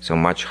 equity. So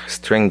much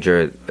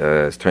stringent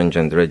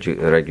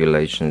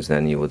regulations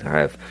than you would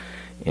have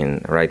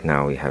in. Right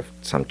now we have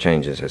some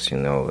changes, as you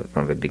know,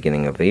 from the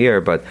beginning of the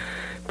year, but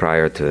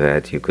prior to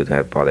that, you could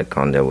have bought a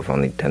condo with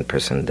only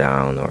 10%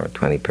 down or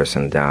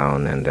 20%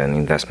 down, and then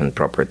investment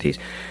properties.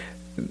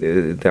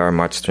 There are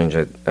much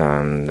stringent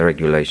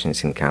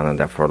regulations in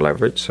Canada for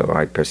leverage, so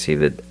I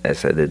perceive it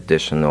as an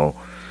additional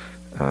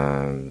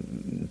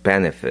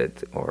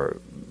benefit or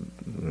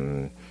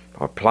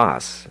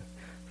plus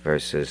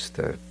versus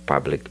the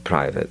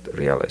public-private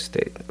real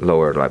estate,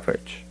 lower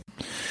leverage.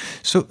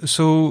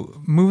 So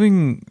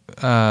moving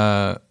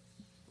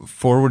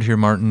forward here,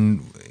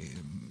 Martin,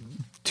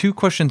 two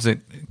questions that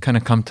kind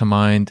of come to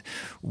mind.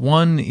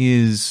 One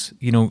is,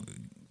 you know,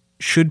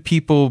 should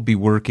people be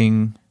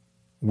working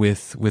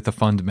with a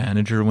fund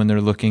manager when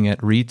they're looking at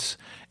REITs?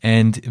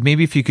 And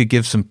maybe if you could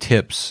give some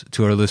tips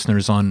to our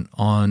listeners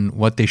on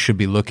what they should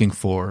be looking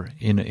for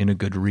in a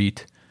good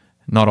REIT.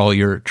 Not all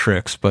your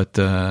tricks, but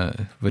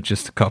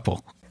just a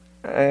couple.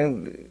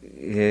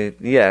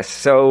 Yes.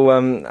 So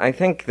I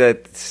think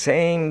that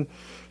same.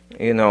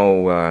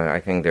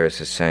 I think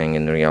there's a saying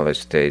in real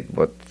estate,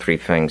 what 3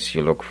 things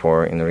you look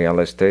for in real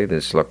estate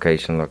is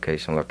location,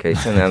 location,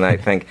 location. And I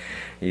think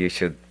you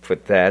should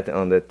put that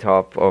on the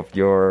top of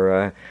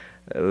your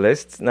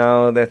list.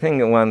 Now, the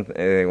thing when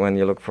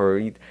you look for a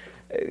REIT,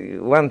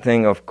 one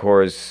thing, of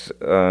course,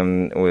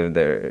 with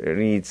the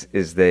REITs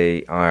is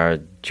they are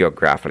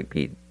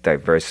geographically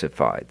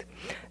diversified.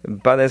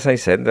 But as I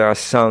said, there are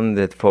some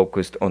that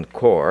focused on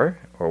core,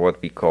 or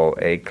what we call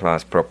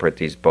A-class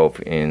properties, both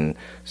in,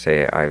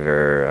 say,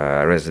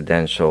 either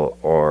residential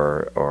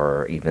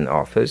or even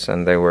office.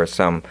 And there were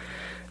some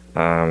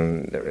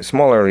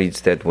smaller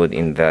REITs that would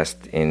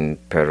invest in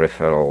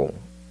peripheral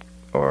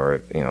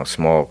or,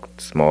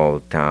 small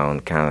town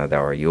Canada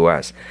or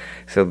U.S.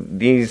 So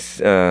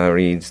these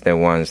REITs, the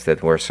ones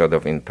that were sort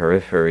of in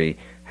periphery,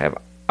 have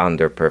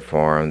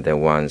underperformed. The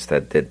ones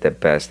that did the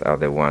best are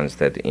the ones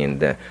that in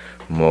the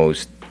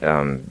most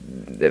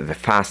the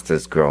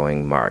fastest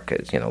growing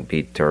markets, be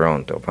it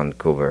Toronto,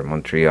 Vancouver,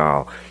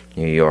 Montreal,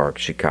 New York,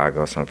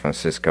 Chicago, San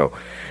Francisco,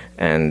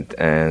 and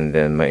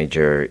the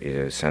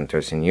major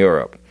centers in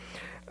Europe.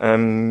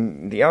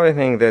 The other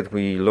thing that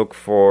we look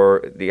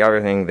for, the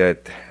other thing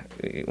that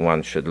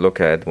one should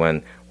look at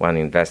when one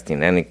invests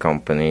in any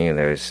company,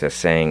 there's a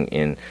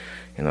saying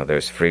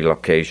there's 3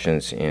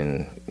 locations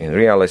in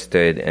real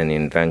estate, and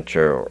in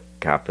venture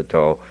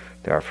capital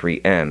there are 3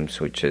 M's,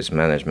 which is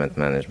management,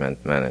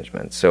 management,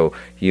 management. So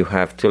you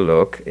have to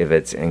look if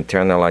it's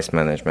internalized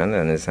management,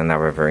 and it's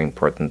another very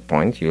important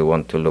point. You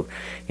want to look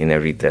in a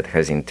REIT that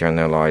has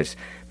internalized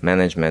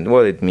management.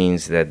 Well, it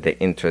means that the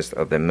interest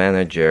of the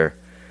manager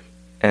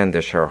and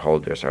the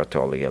shareholders are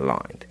totally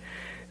aligned.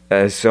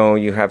 So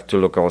you have to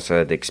look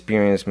also at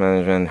experience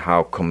management,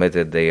 how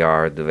committed they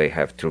are. Do they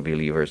have true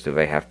believers? Do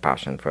they have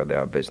passion for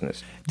their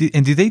business?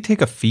 And do they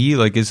take a fee?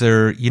 Like, is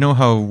there,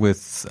 how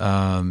with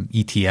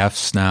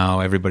ETFs now,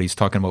 everybody's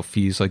talking about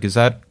fees. Like, is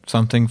that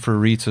something for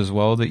REITs as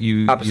well that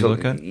you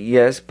look at?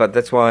 Yes, but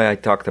that's why I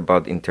talked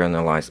about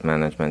internalized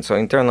management. So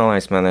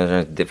internalized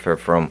management differ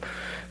from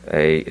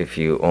if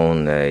you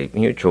own a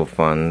mutual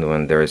fund,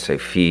 when there is a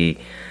fee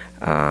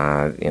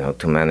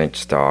to manage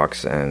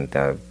stocks, and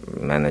the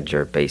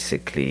manager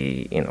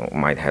basically,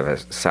 might have a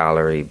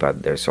salary,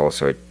 but there's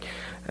also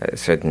a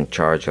certain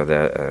charge of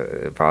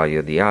the value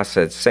of the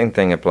assets. Same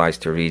thing applies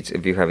to REITs.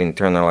 If you have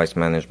internalized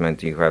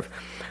management, you have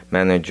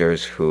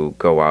managers who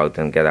go out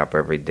and get up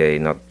every day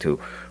not to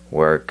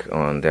work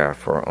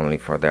only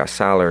for their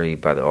salary,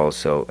 but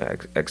also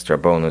extra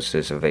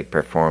bonuses if they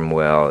perform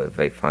well, if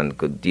they find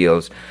good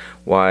deals.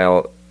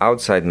 While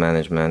outside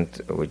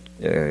management, which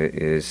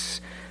is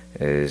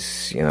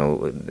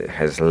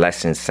has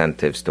less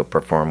incentives to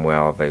perform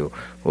well. They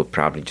will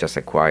probably just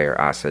acquire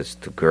assets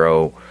to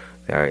grow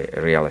their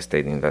real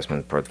estate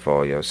investment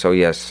portfolio. So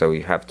yes, so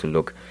you have to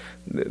look.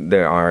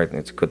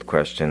 It's a good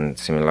question,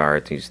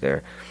 similarities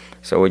there.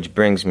 So which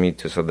brings me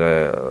to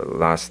the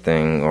last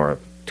thing, or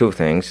two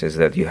things, is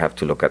that you have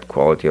to look at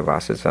quality of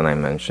assets. And I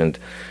mentioned,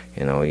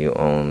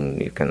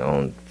 you can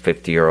own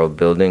 50-year-old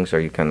buildings, or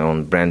you can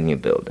own brand new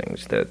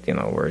buildings that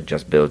were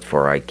just built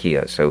for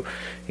IKEA. So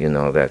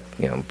that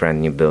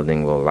brand new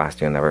building will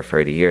last you another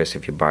 30 years.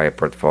 If you buy a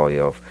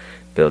portfolio of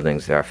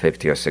buildings that are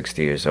 50 or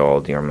 60 years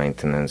old, your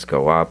maintenance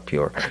go up,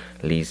 your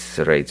lease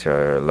rates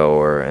are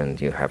lower, and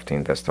you have to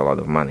invest a lot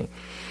of money.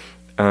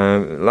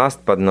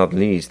 Last but not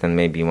least, and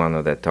maybe one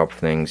of the top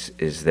things,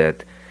 is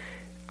that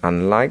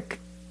unlike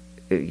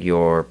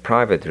your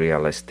private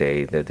real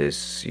estate that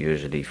is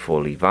usually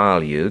fully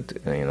valued,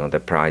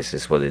 the price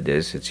is what it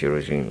is, it's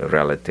usually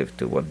relative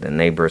to what the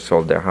neighbor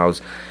sold their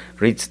house,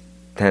 REITs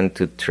tend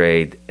to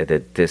trade at a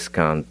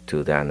discount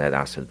to their net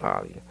asset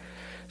value.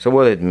 So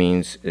what it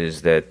means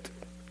is that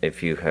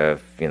if you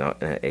have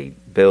a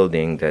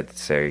building that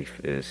say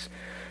is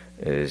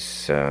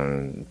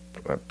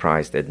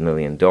priced at $1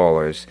 million,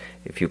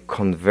 if you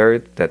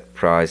convert that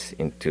price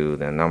into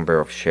the number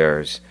of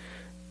shares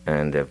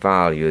and the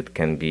value, it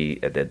can be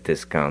at a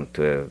discount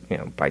to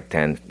by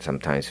 10,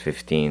 sometimes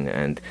 15,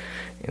 and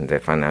in the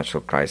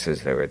financial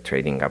crisis they were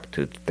trading up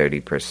to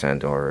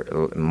 30% or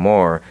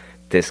more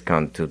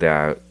discount to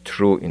their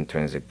true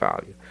intrinsic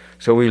value.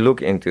 So we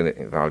look into the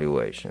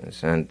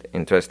evaluations, and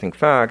interesting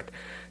fact,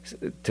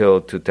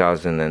 till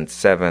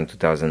 2007,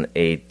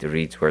 2008, the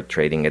REITs were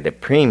trading at a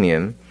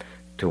premium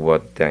to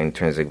what the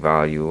intrinsic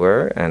value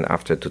were, and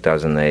after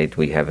 2008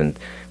 we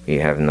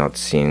have not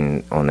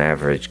seen on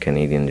average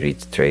Canadian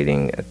REITs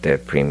trading at the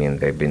premium.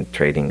 They've been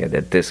trading at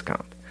a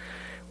discount.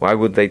 Why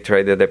would they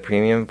trade at a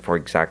premium? For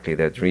exactly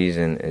that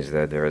reason, is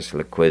that there is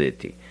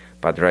liquidity.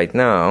 But right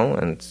now,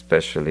 and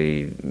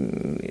especially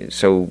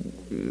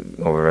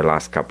over the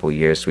last couple of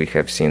years, we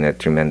have seen a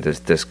tremendous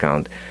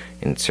discount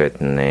in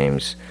certain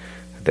names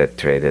that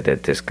trade at a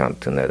discount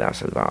to net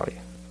asset value.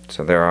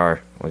 So there are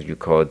what you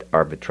call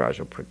arbitrage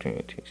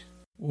opportunities.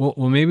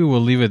 Well, maybe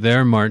we'll leave it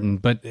there, Martin.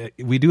 But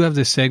we do have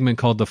this segment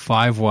called the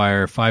 5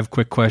 Wire, 5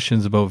 quick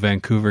questions about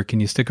Vancouver.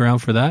 Can you stick around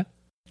for that?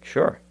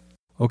 Sure.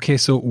 Okay,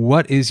 so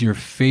what is your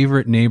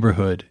favorite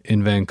neighborhood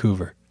in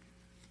Vancouver?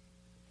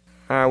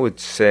 I wowould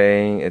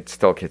say it's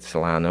still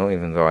Kitsilano,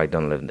 even though I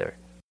don't live there.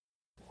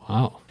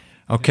 Wow.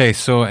 Okay,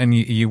 so, and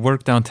you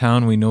work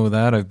downtown, we know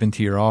that. I've been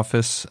to your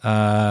office.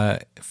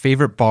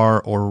 Favorite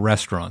bar or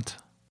restaurant?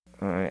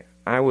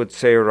 I would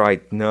say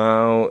right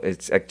now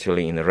it's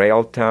actually in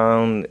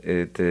Railtown.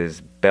 It is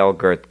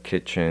Bellegarde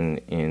Kitchen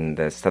in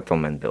the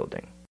Settlement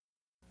Building.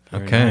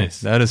 Very okay,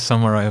 nice. That is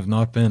somewhere I have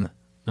not been.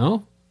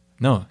 No?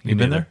 No, you've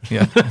been there?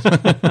 Yeah.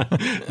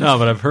 No,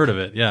 but I've heard of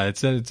it. Yeah,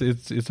 it's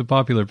a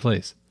popular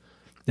place.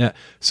 Yeah.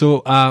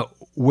 So,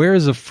 where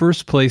is the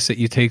first place that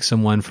you take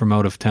someone from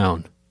out of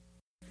town?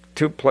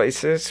 2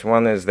 places.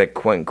 One is the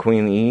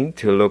Queen E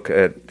to look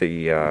at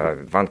the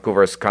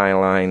Vancouver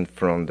skyline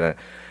from the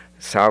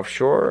South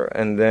Shore,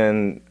 and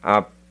then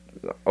up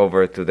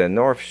over to the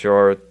North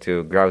Shore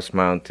to Grouse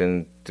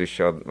Mountain to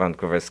show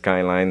Vancouver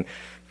skyline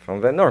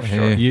from the North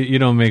Shore. You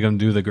don't make them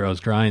do the Grouse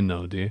Grind,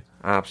 though, do you?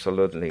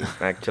 Absolutely.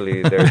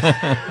 Actually, there's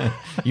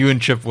you and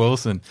Chip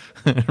Wilson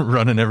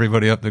running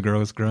everybody up the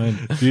Grouse Grind.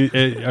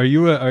 Are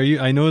you?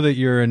 I know that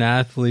you're an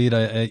athlete.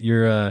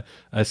 You're a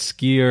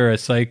skier, a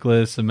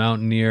cyclist, a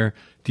mountaineer.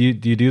 Do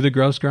you do the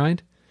Grouse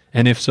Grind?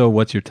 And if so,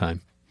 what's your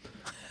time?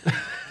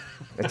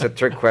 It's a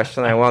trick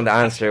question. I won't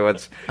answer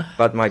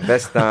but my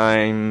best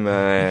time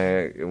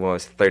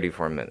was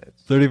 34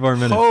 minutes. 34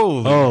 minutes.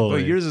 Holy. Well,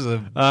 yours is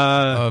let's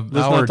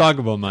not talk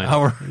about mine.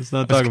 Let's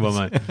not talk about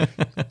mine.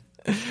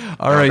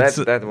 All right.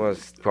 That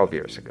was 12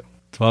 years ago.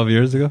 12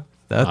 years ago?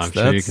 I'm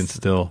sure you can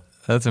still.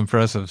 That's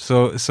impressive.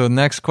 So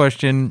next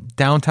question,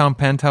 downtown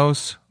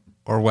penthouse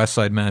or West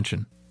Side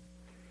mansion?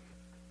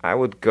 I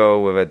would go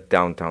with a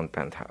downtown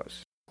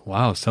penthouse.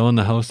 Wow, selling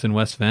the house in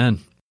West Van.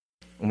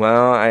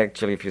 Well,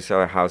 actually, if you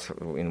sell a house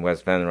in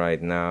West Van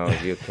right now,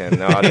 you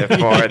cannot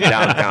afford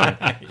downtown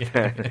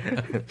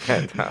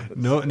penthouse.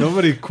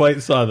 Nobody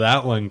quite saw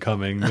that one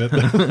coming.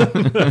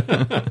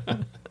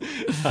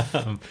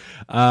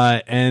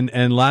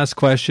 And last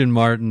question,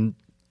 Martin.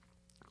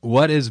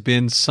 What has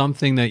been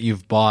something that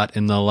you've bought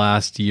in the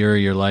last year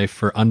of your life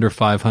for under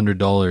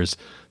 $500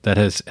 that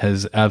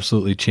has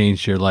absolutely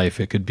changed your life?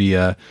 It could be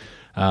an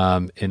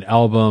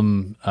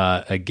album,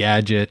 a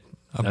gadget,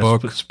 a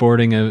book,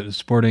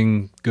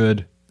 sporting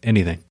good,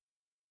 anything.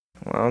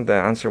 Well, the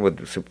answer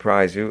would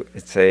surprise you.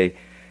 It's a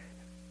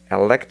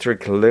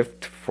electric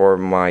lift for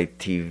my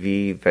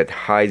TV that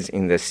hides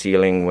in the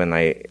ceiling when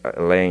I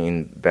lay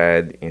in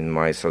bed in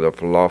my sort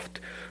of loft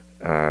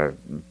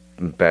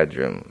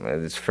bedroom.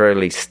 It's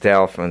fairly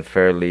stealth and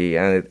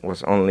it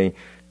was only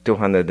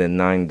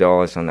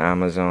 $209 on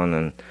Amazon,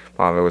 and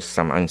there was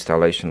some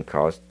installation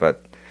cost,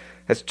 but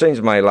it's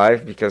changed my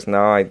life because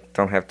now I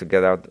don't have to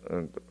get out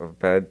of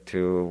bed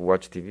to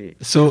watch TV.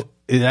 So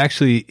it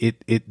actually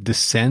it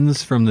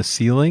descends from the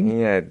ceiling.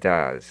 Yeah, it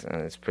does,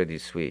 and it's pretty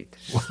sweet.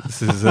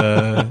 This is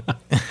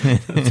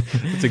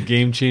it's a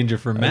game changer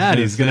for Matt.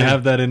 He's going to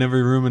have that in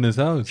every room in his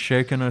house.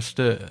 Shaken or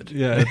stirred.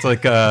 Yeah. It's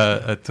like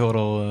a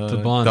total It's a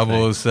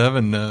Bond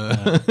 007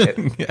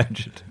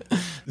 gadget.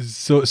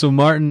 So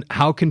Martin,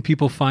 how can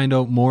people find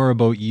out more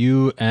about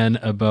you and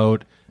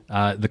about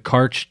the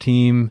Karch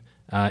team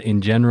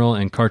in general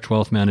and Karch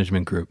Wealth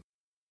Management Group?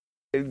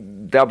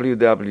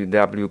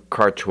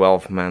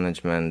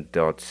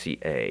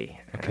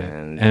 www.karchwealthmanagement.ca. Okay.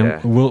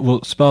 And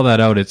we'll spell that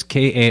out. It's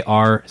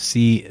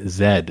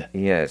KARCZ.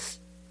 Yes.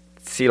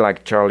 C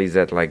like Charlie,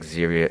 Z like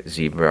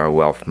zebra,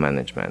 wealth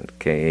management.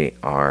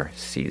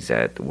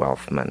 KARCZ,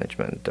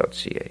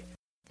 wealthmanagement.ca.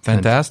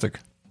 Fantastic.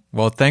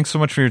 Well, thanks so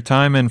much for your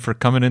time and for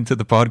coming into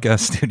the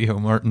podcast studio,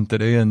 Martin,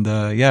 today. And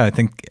I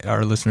think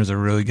our listeners are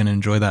really going to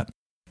enjoy that.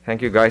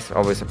 Thank you, guys.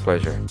 Always a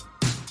pleasure.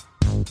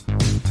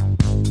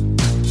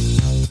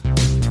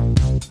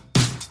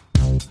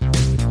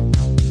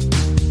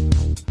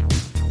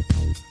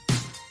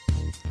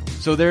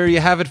 So there you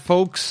have it,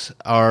 folks.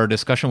 Our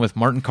discussion with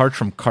Martin Karch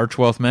from Karch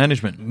Wealth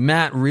Management.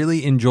 Matt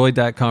really enjoyed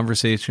that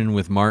conversation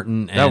with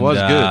Martin. That was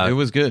good. It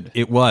was good.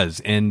 It was.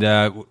 And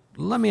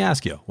let me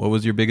ask you, what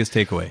was your biggest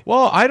takeaway?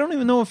 Well, I don't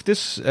even know if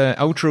this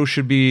outro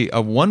should be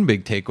a one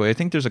big takeaway. I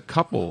think there's a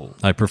couple.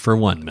 I prefer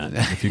one, Matt.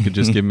 If you could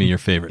just give me your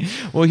favorite.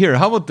 Well, here,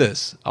 how about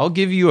this? I'll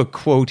give you a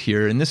quote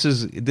here. And this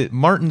is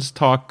Martin's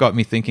talk got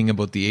me thinking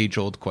about the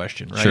age-old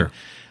question, right? Sure.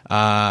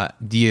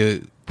 Do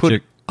you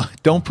put...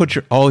 Don't put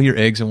all your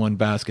eggs in one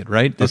basket,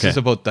 right? This is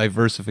about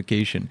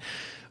diversification.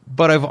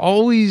 But I've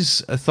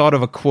always thought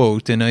of a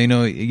quote, and I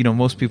know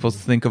most people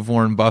think of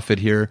Warren Buffett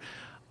here.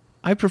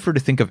 I prefer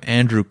to think of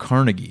Andrew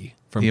Carnegie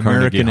from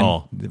Carnegie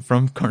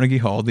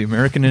Hall, the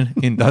American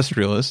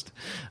industrialist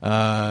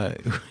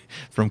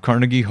from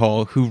Carnegie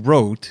Hall, who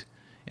wrote,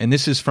 and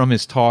this is from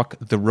his talk,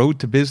 "The Road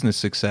to Business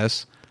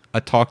Success." A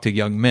talk to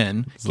young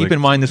men. Keep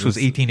in mind, this was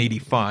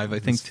 1885. I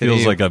think today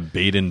feels like a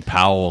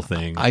Baden-Powell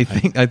thing. I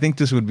think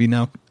this would be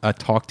now a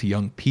talk to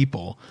young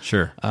people.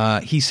 Sure.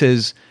 He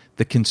says,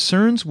 "The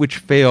concerns which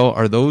fail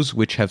are those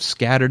which have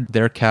scattered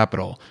their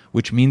capital,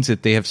 which means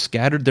that they have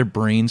scattered their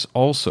brains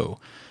also.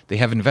 They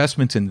have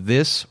investments in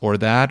this or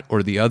that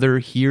or the other,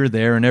 here,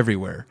 there, and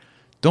everywhere.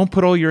 Don't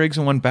put all your eggs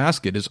in one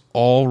basket is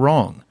all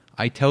wrong.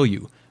 I tell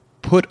you,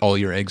 put all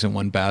your eggs in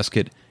one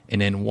basket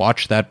and then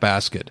watch that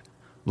basket.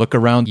 Look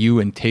around you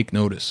and take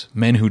notice.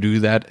 Men who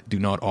do that do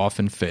not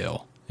often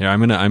fail." Yeah,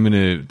 I'm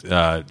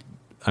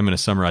gonna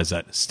summarize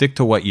that. Stick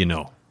to what you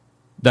know.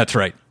 That's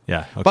right.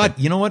 Yeah. Okay. But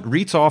you know what?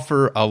 REITs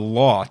offer a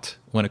lot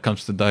when it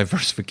comes to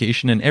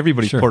diversification, and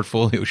everybody's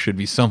portfolio should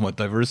be somewhat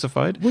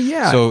diversified. Well,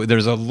 yeah. So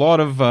there's a lot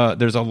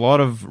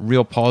of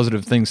real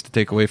positive things to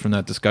take away from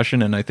that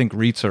discussion, and I think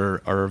REITs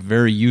are a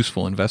very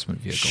useful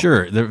investment vehicle.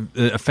 Sure,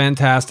 they're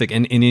fantastic.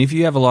 And if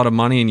you have a lot of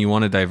money and you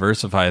want to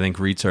diversify, I think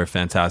REITs are a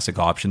fantastic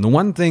option. The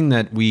one thing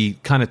that we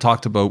kind of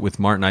talked about with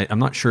Martin, I'm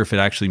not sure if it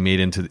actually made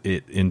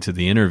into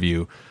the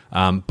interview.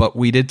 But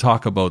we did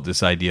talk about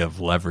this idea of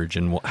leverage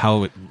and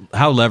how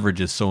leverage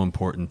is so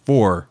important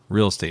for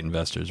real estate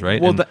investors, right?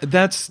 Well,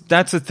 that's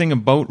the thing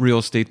about real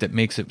estate that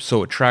makes it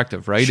so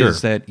attractive, right? Sure.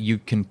 Is that you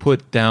can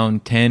put down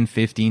 10,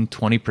 15,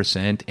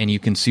 20% and you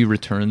can see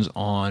returns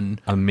on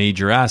a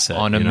major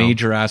asset.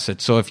 Major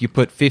asset. So if you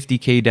put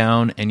 50K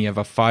down and you have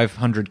a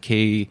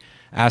 500K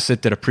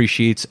asset that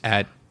appreciates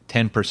at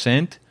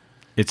 10%,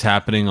 it's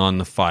happening on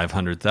the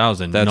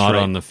 500,000, not right.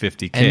 on the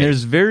 50K. And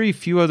there's very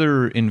few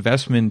other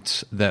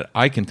investments that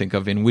I can think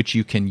of in which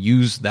you can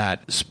use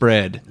that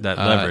spread, that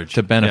leverage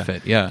to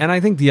benefit. Yeah. And I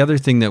think the other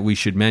thing that we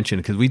should mention,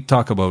 because we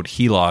talk about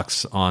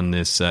HELOCs on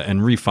this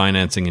and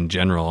refinancing in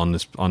general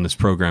on this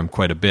program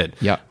quite a bit.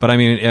 Yeah. But I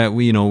mean,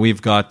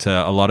 we've got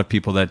a lot of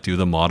people that do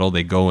the model.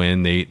 They go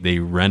in, they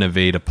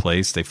renovate a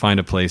place, they find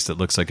a place that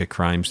looks like a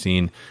crime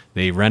scene,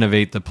 they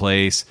renovate the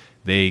place,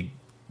 they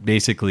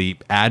basically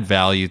add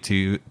value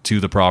to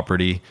the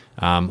property.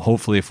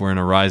 Hopefully, if we're in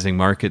a rising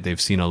market,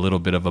 they've seen a little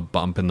bit of a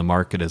bump in the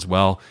market as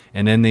well.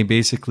 And then they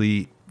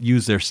basically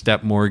use their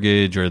step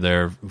mortgage or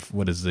their,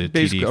 what is the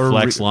TD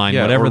Flex line,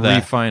 whatever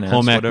that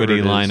home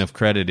equity line of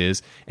credit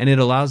is. And it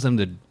allows them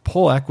to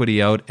pull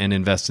equity out and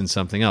invest in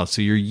something else.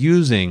 So you're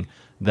using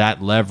that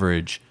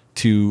leverage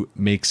to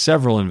make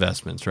several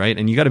investments, right?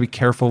 And you got to be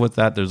careful with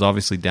that. There's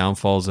obviously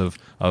downfalls of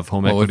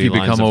home equity lines of credit. Well, if you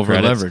become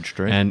over-leveraged,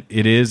 right? And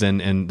it is,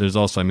 and there's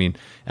also, I mean,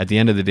 at the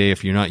end of the day,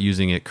 if you're not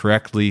using it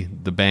correctly,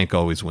 the bank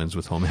always wins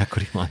with home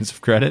equity lines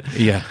of credit.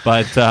 Yeah.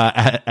 But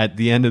at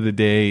the end of the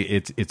day,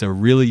 it's a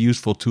really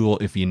useful tool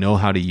if you know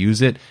how to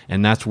use it,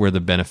 and that's where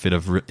the benefit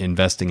of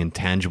investing in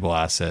tangible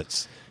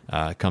assets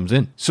comes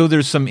in. So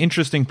there's some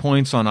interesting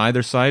points on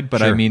either side,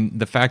 but I mean,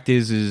 the fact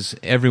is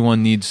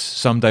everyone needs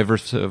some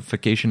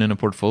diversification in a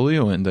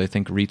portfolio, and I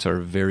think REITs are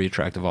a very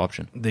attractive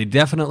option. They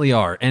definitely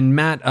are. And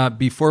Matt,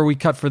 before we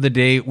cut for the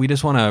day, we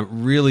just want to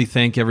really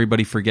thank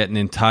everybody for getting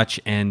in touch,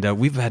 and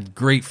we've had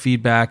great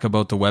feedback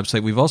about the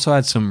website. We've also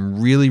had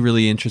some really,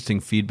 really interesting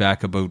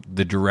feedback about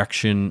the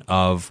direction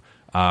of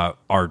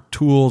our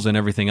tools and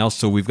everything else.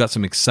 So we've got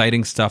some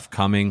exciting stuff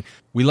coming.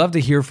 We love to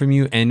hear from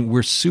you, and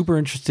we're super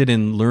interested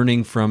in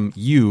learning from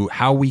you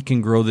how we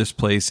can grow this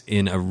place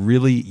in a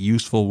really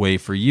useful way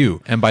for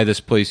you. And by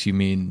this place, you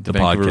mean the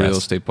Vancouver podcast. Real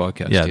Estate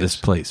Podcast. Yeah, yes. this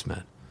place,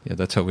 man. Yeah,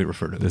 that's how we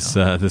refer to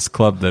it. This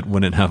club that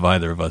wouldn't have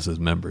either of us as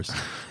members.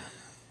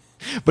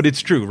 But it's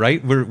true,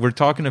 right? We're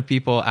talking to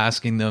people,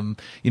 asking them,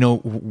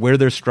 where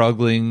they're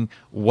struggling,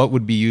 what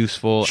would be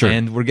useful, Sure.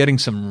 and we're getting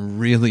some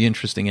really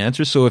interesting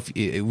answers. So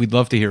we'd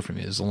love to hear from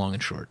you, is the long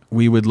and short.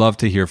 We would love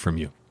to hear from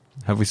you.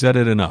 Have we said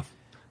it enough?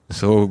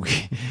 So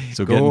Get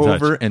in go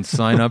touch. over and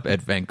sign up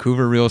at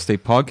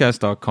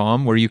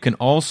VancouverRealEstatePodcast.com, where you can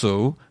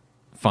also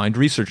find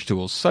research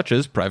tools such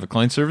as private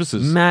client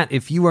services. Matt,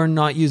 if you are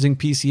not using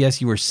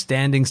PCS, you are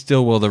standing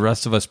still while the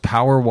rest of us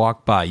power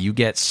walk by. You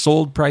get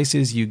sold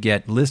prices, you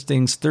get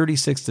listings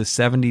 36 to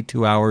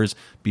 72 hours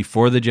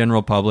before the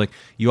general public.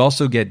 You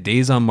also get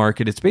days on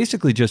market. It's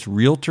basically just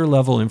realtor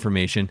level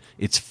information.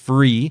 It's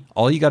free.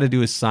 All you got to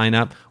do is sign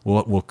up.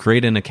 We'll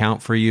create an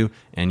account for you,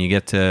 and you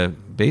get to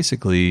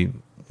basically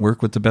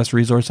work with the best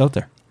resource out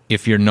there.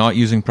 If you're not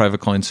using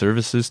private client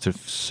services to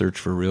search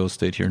for real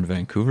estate here in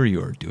Vancouver,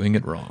 you are doing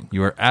it wrong.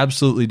 You are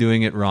absolutely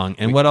doing it wrong.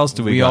 And what else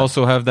do we got?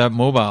 also have that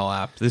mobile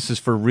app. This is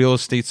for real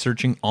estate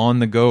searching on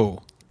the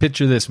go.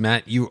 Picture this,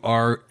 Matt. You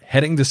are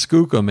heading to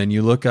Skookum, and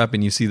you look up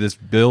and you see this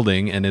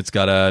building, and it's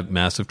got a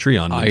massive tree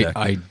on the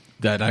deck.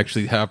 That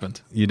actually happened.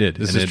 You did.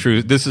 This is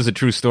true. This is a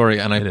true story,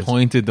 and I is.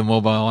 pointed the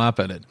mobile app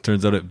at it.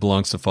 Turns out it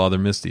belongs to Father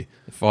Misty.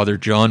 Father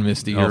John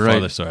Misty. You're right.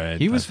 Father, sorry.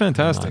 He was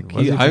fantastic.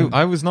 Was he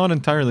I was not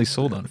entirely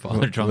sold on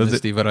Father John was it-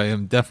 Misty, but I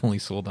am definitely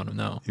sold on him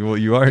now. Well,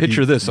 you are.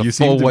 Picture this: a you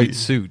seem full to white be-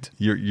 suit.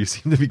 You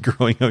seem to be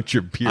growing out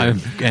your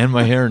beard. And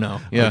my hair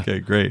now. Yeah. Okay,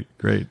 great.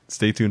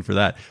 Stay tuned for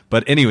that.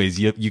 But anyways,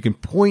 you can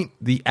point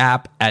the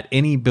app at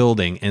any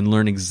building and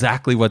learn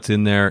exactly what's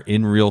in there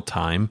in real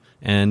time.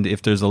 And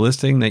if there's a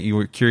listing that you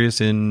were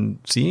curious in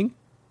seeing,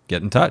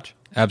 get in touch.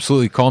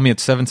 Absolutely. Call me at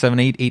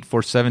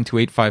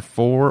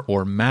 778-847-2854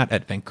 or Matt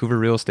at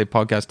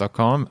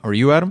VancouverRealEstatePodcast.com. Or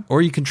you, Adam?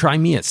 Or you can try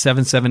me at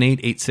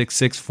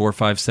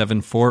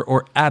 778-866-4574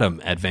 or Adam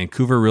at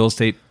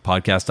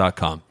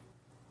VancouverRealEstatePodcast.com.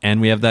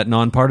 And we have that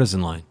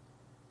nonpartisan line.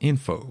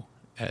 Info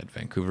at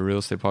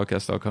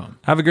VancouverRealEstatePodcast.com.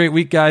 Have a great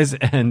week, guys,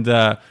 and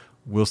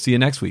we'll see you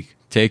next week.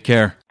 Take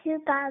care.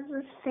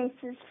 2000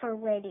 Faces for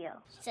Radio.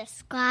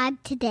 Subscribe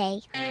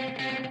today.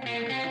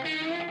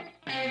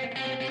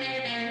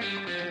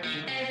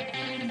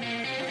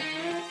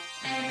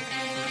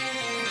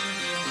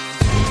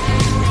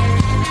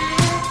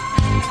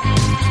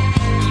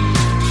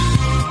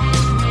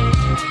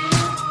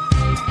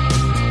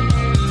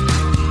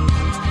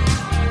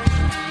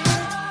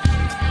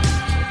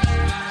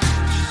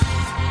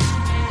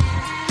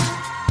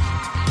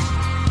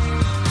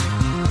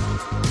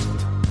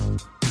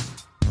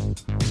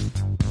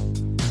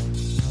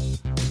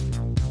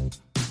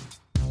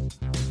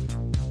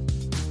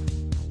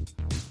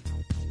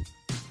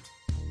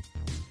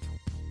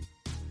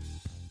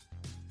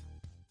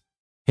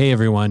 Hey,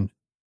 everyone.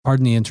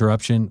 Pardon the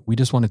interruption. We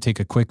just want to take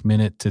a quick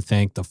minute to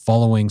thank the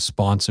following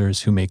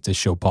sponsors who make this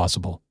show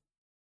possible.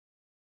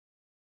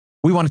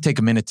 We want to take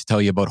a minute to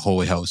tell you about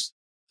Holy House,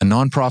 a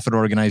nonprofit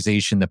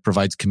organization that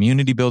provides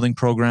community building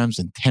programs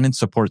and tenant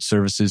support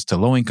services to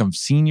low-income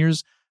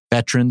seniors,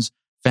 veterans,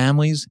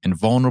 families, and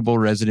vulnerable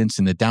residents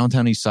in the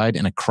downtown east side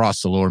and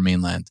across the lower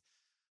mainland.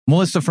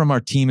 Melissa from our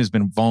team has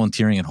been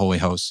volunteering at Holy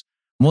House.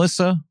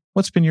 Melissa,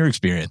 what's been your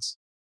experience?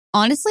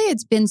 Honestly,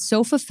 it's been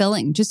so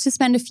fulfilling just to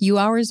spend a few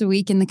hours a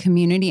week in the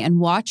community and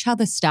watch how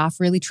the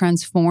staff really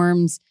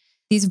transforms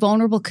these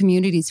vulnerable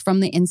communities from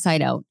the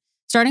inside out,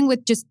 starting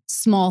with just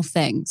small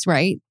things,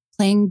 right?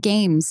 Playing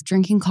games,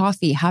 drinking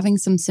coffee, having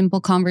some simple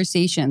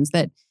conversations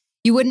that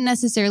you wouldn't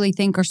necessarily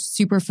think are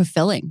super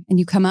fulfilling. And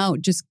you come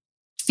out just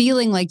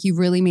feeling like you've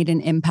really made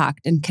an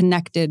impact and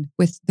connected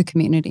with the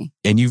community.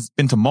 And you've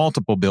been to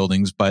multiple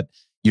buildings, but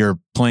you're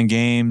playing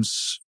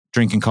games,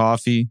 drinking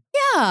coffee.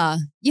 Yeah,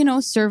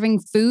 serving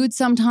food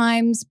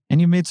sometimes. And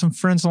you made some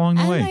friends along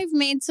the And way. I've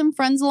made some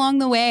friends along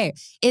the way.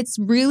 It's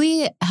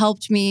really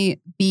helped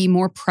me be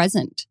more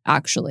present,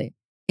 actually,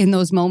 in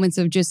those moments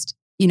of just,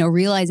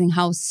 realizing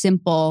how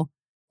simple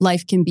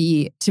life can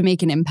be to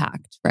make an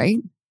impact, right?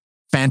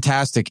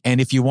 Fantastic. And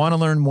if you want to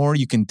learn more,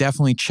 you can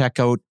definitely check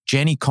out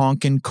Jenny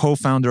Conkin,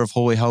 co-founder of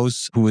Holy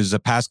House, who is a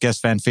past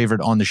guest fan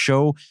favorite on the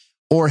show,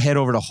 or head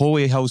over to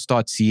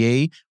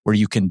holyhouse.ca where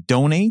you can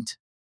donate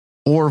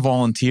or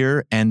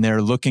volunteer, and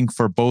they're looking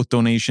for both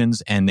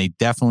donations, and they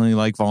definitely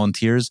like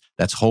volunteers.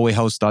 That's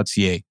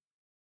holyhouse.ca.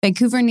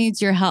 Vancouver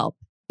needs your help.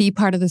 Be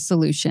part of the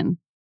solution.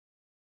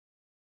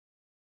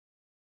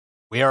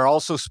 We are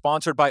also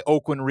sponsored by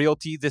Oakwyn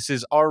Realty. This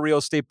is our real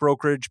estate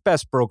brokerage,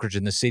 best brokerage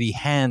in the city,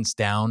 hands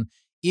down.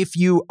 If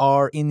you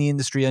are in the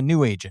industry, a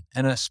new agent,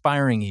 an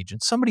aspiring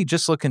agent, somebody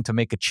just looking to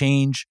make a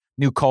change,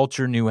 new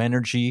culture, new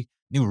energy,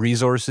 new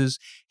resources,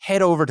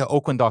 head over to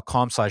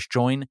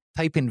oakwyn.com/join,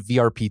 type in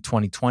VRP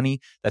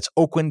 2020. That's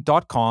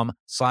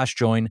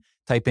oakwyn.com/join.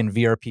 type in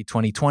VRP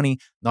 2020.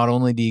 Not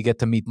only do you get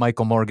to meet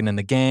Michael Morgan and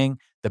the gang,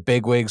 the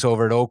bigwigs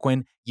over at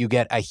Oakwyn, you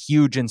get a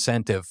huge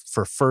incentive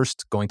for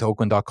first going to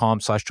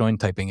oakwyn.com/join,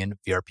 typing in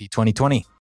VRP 2020.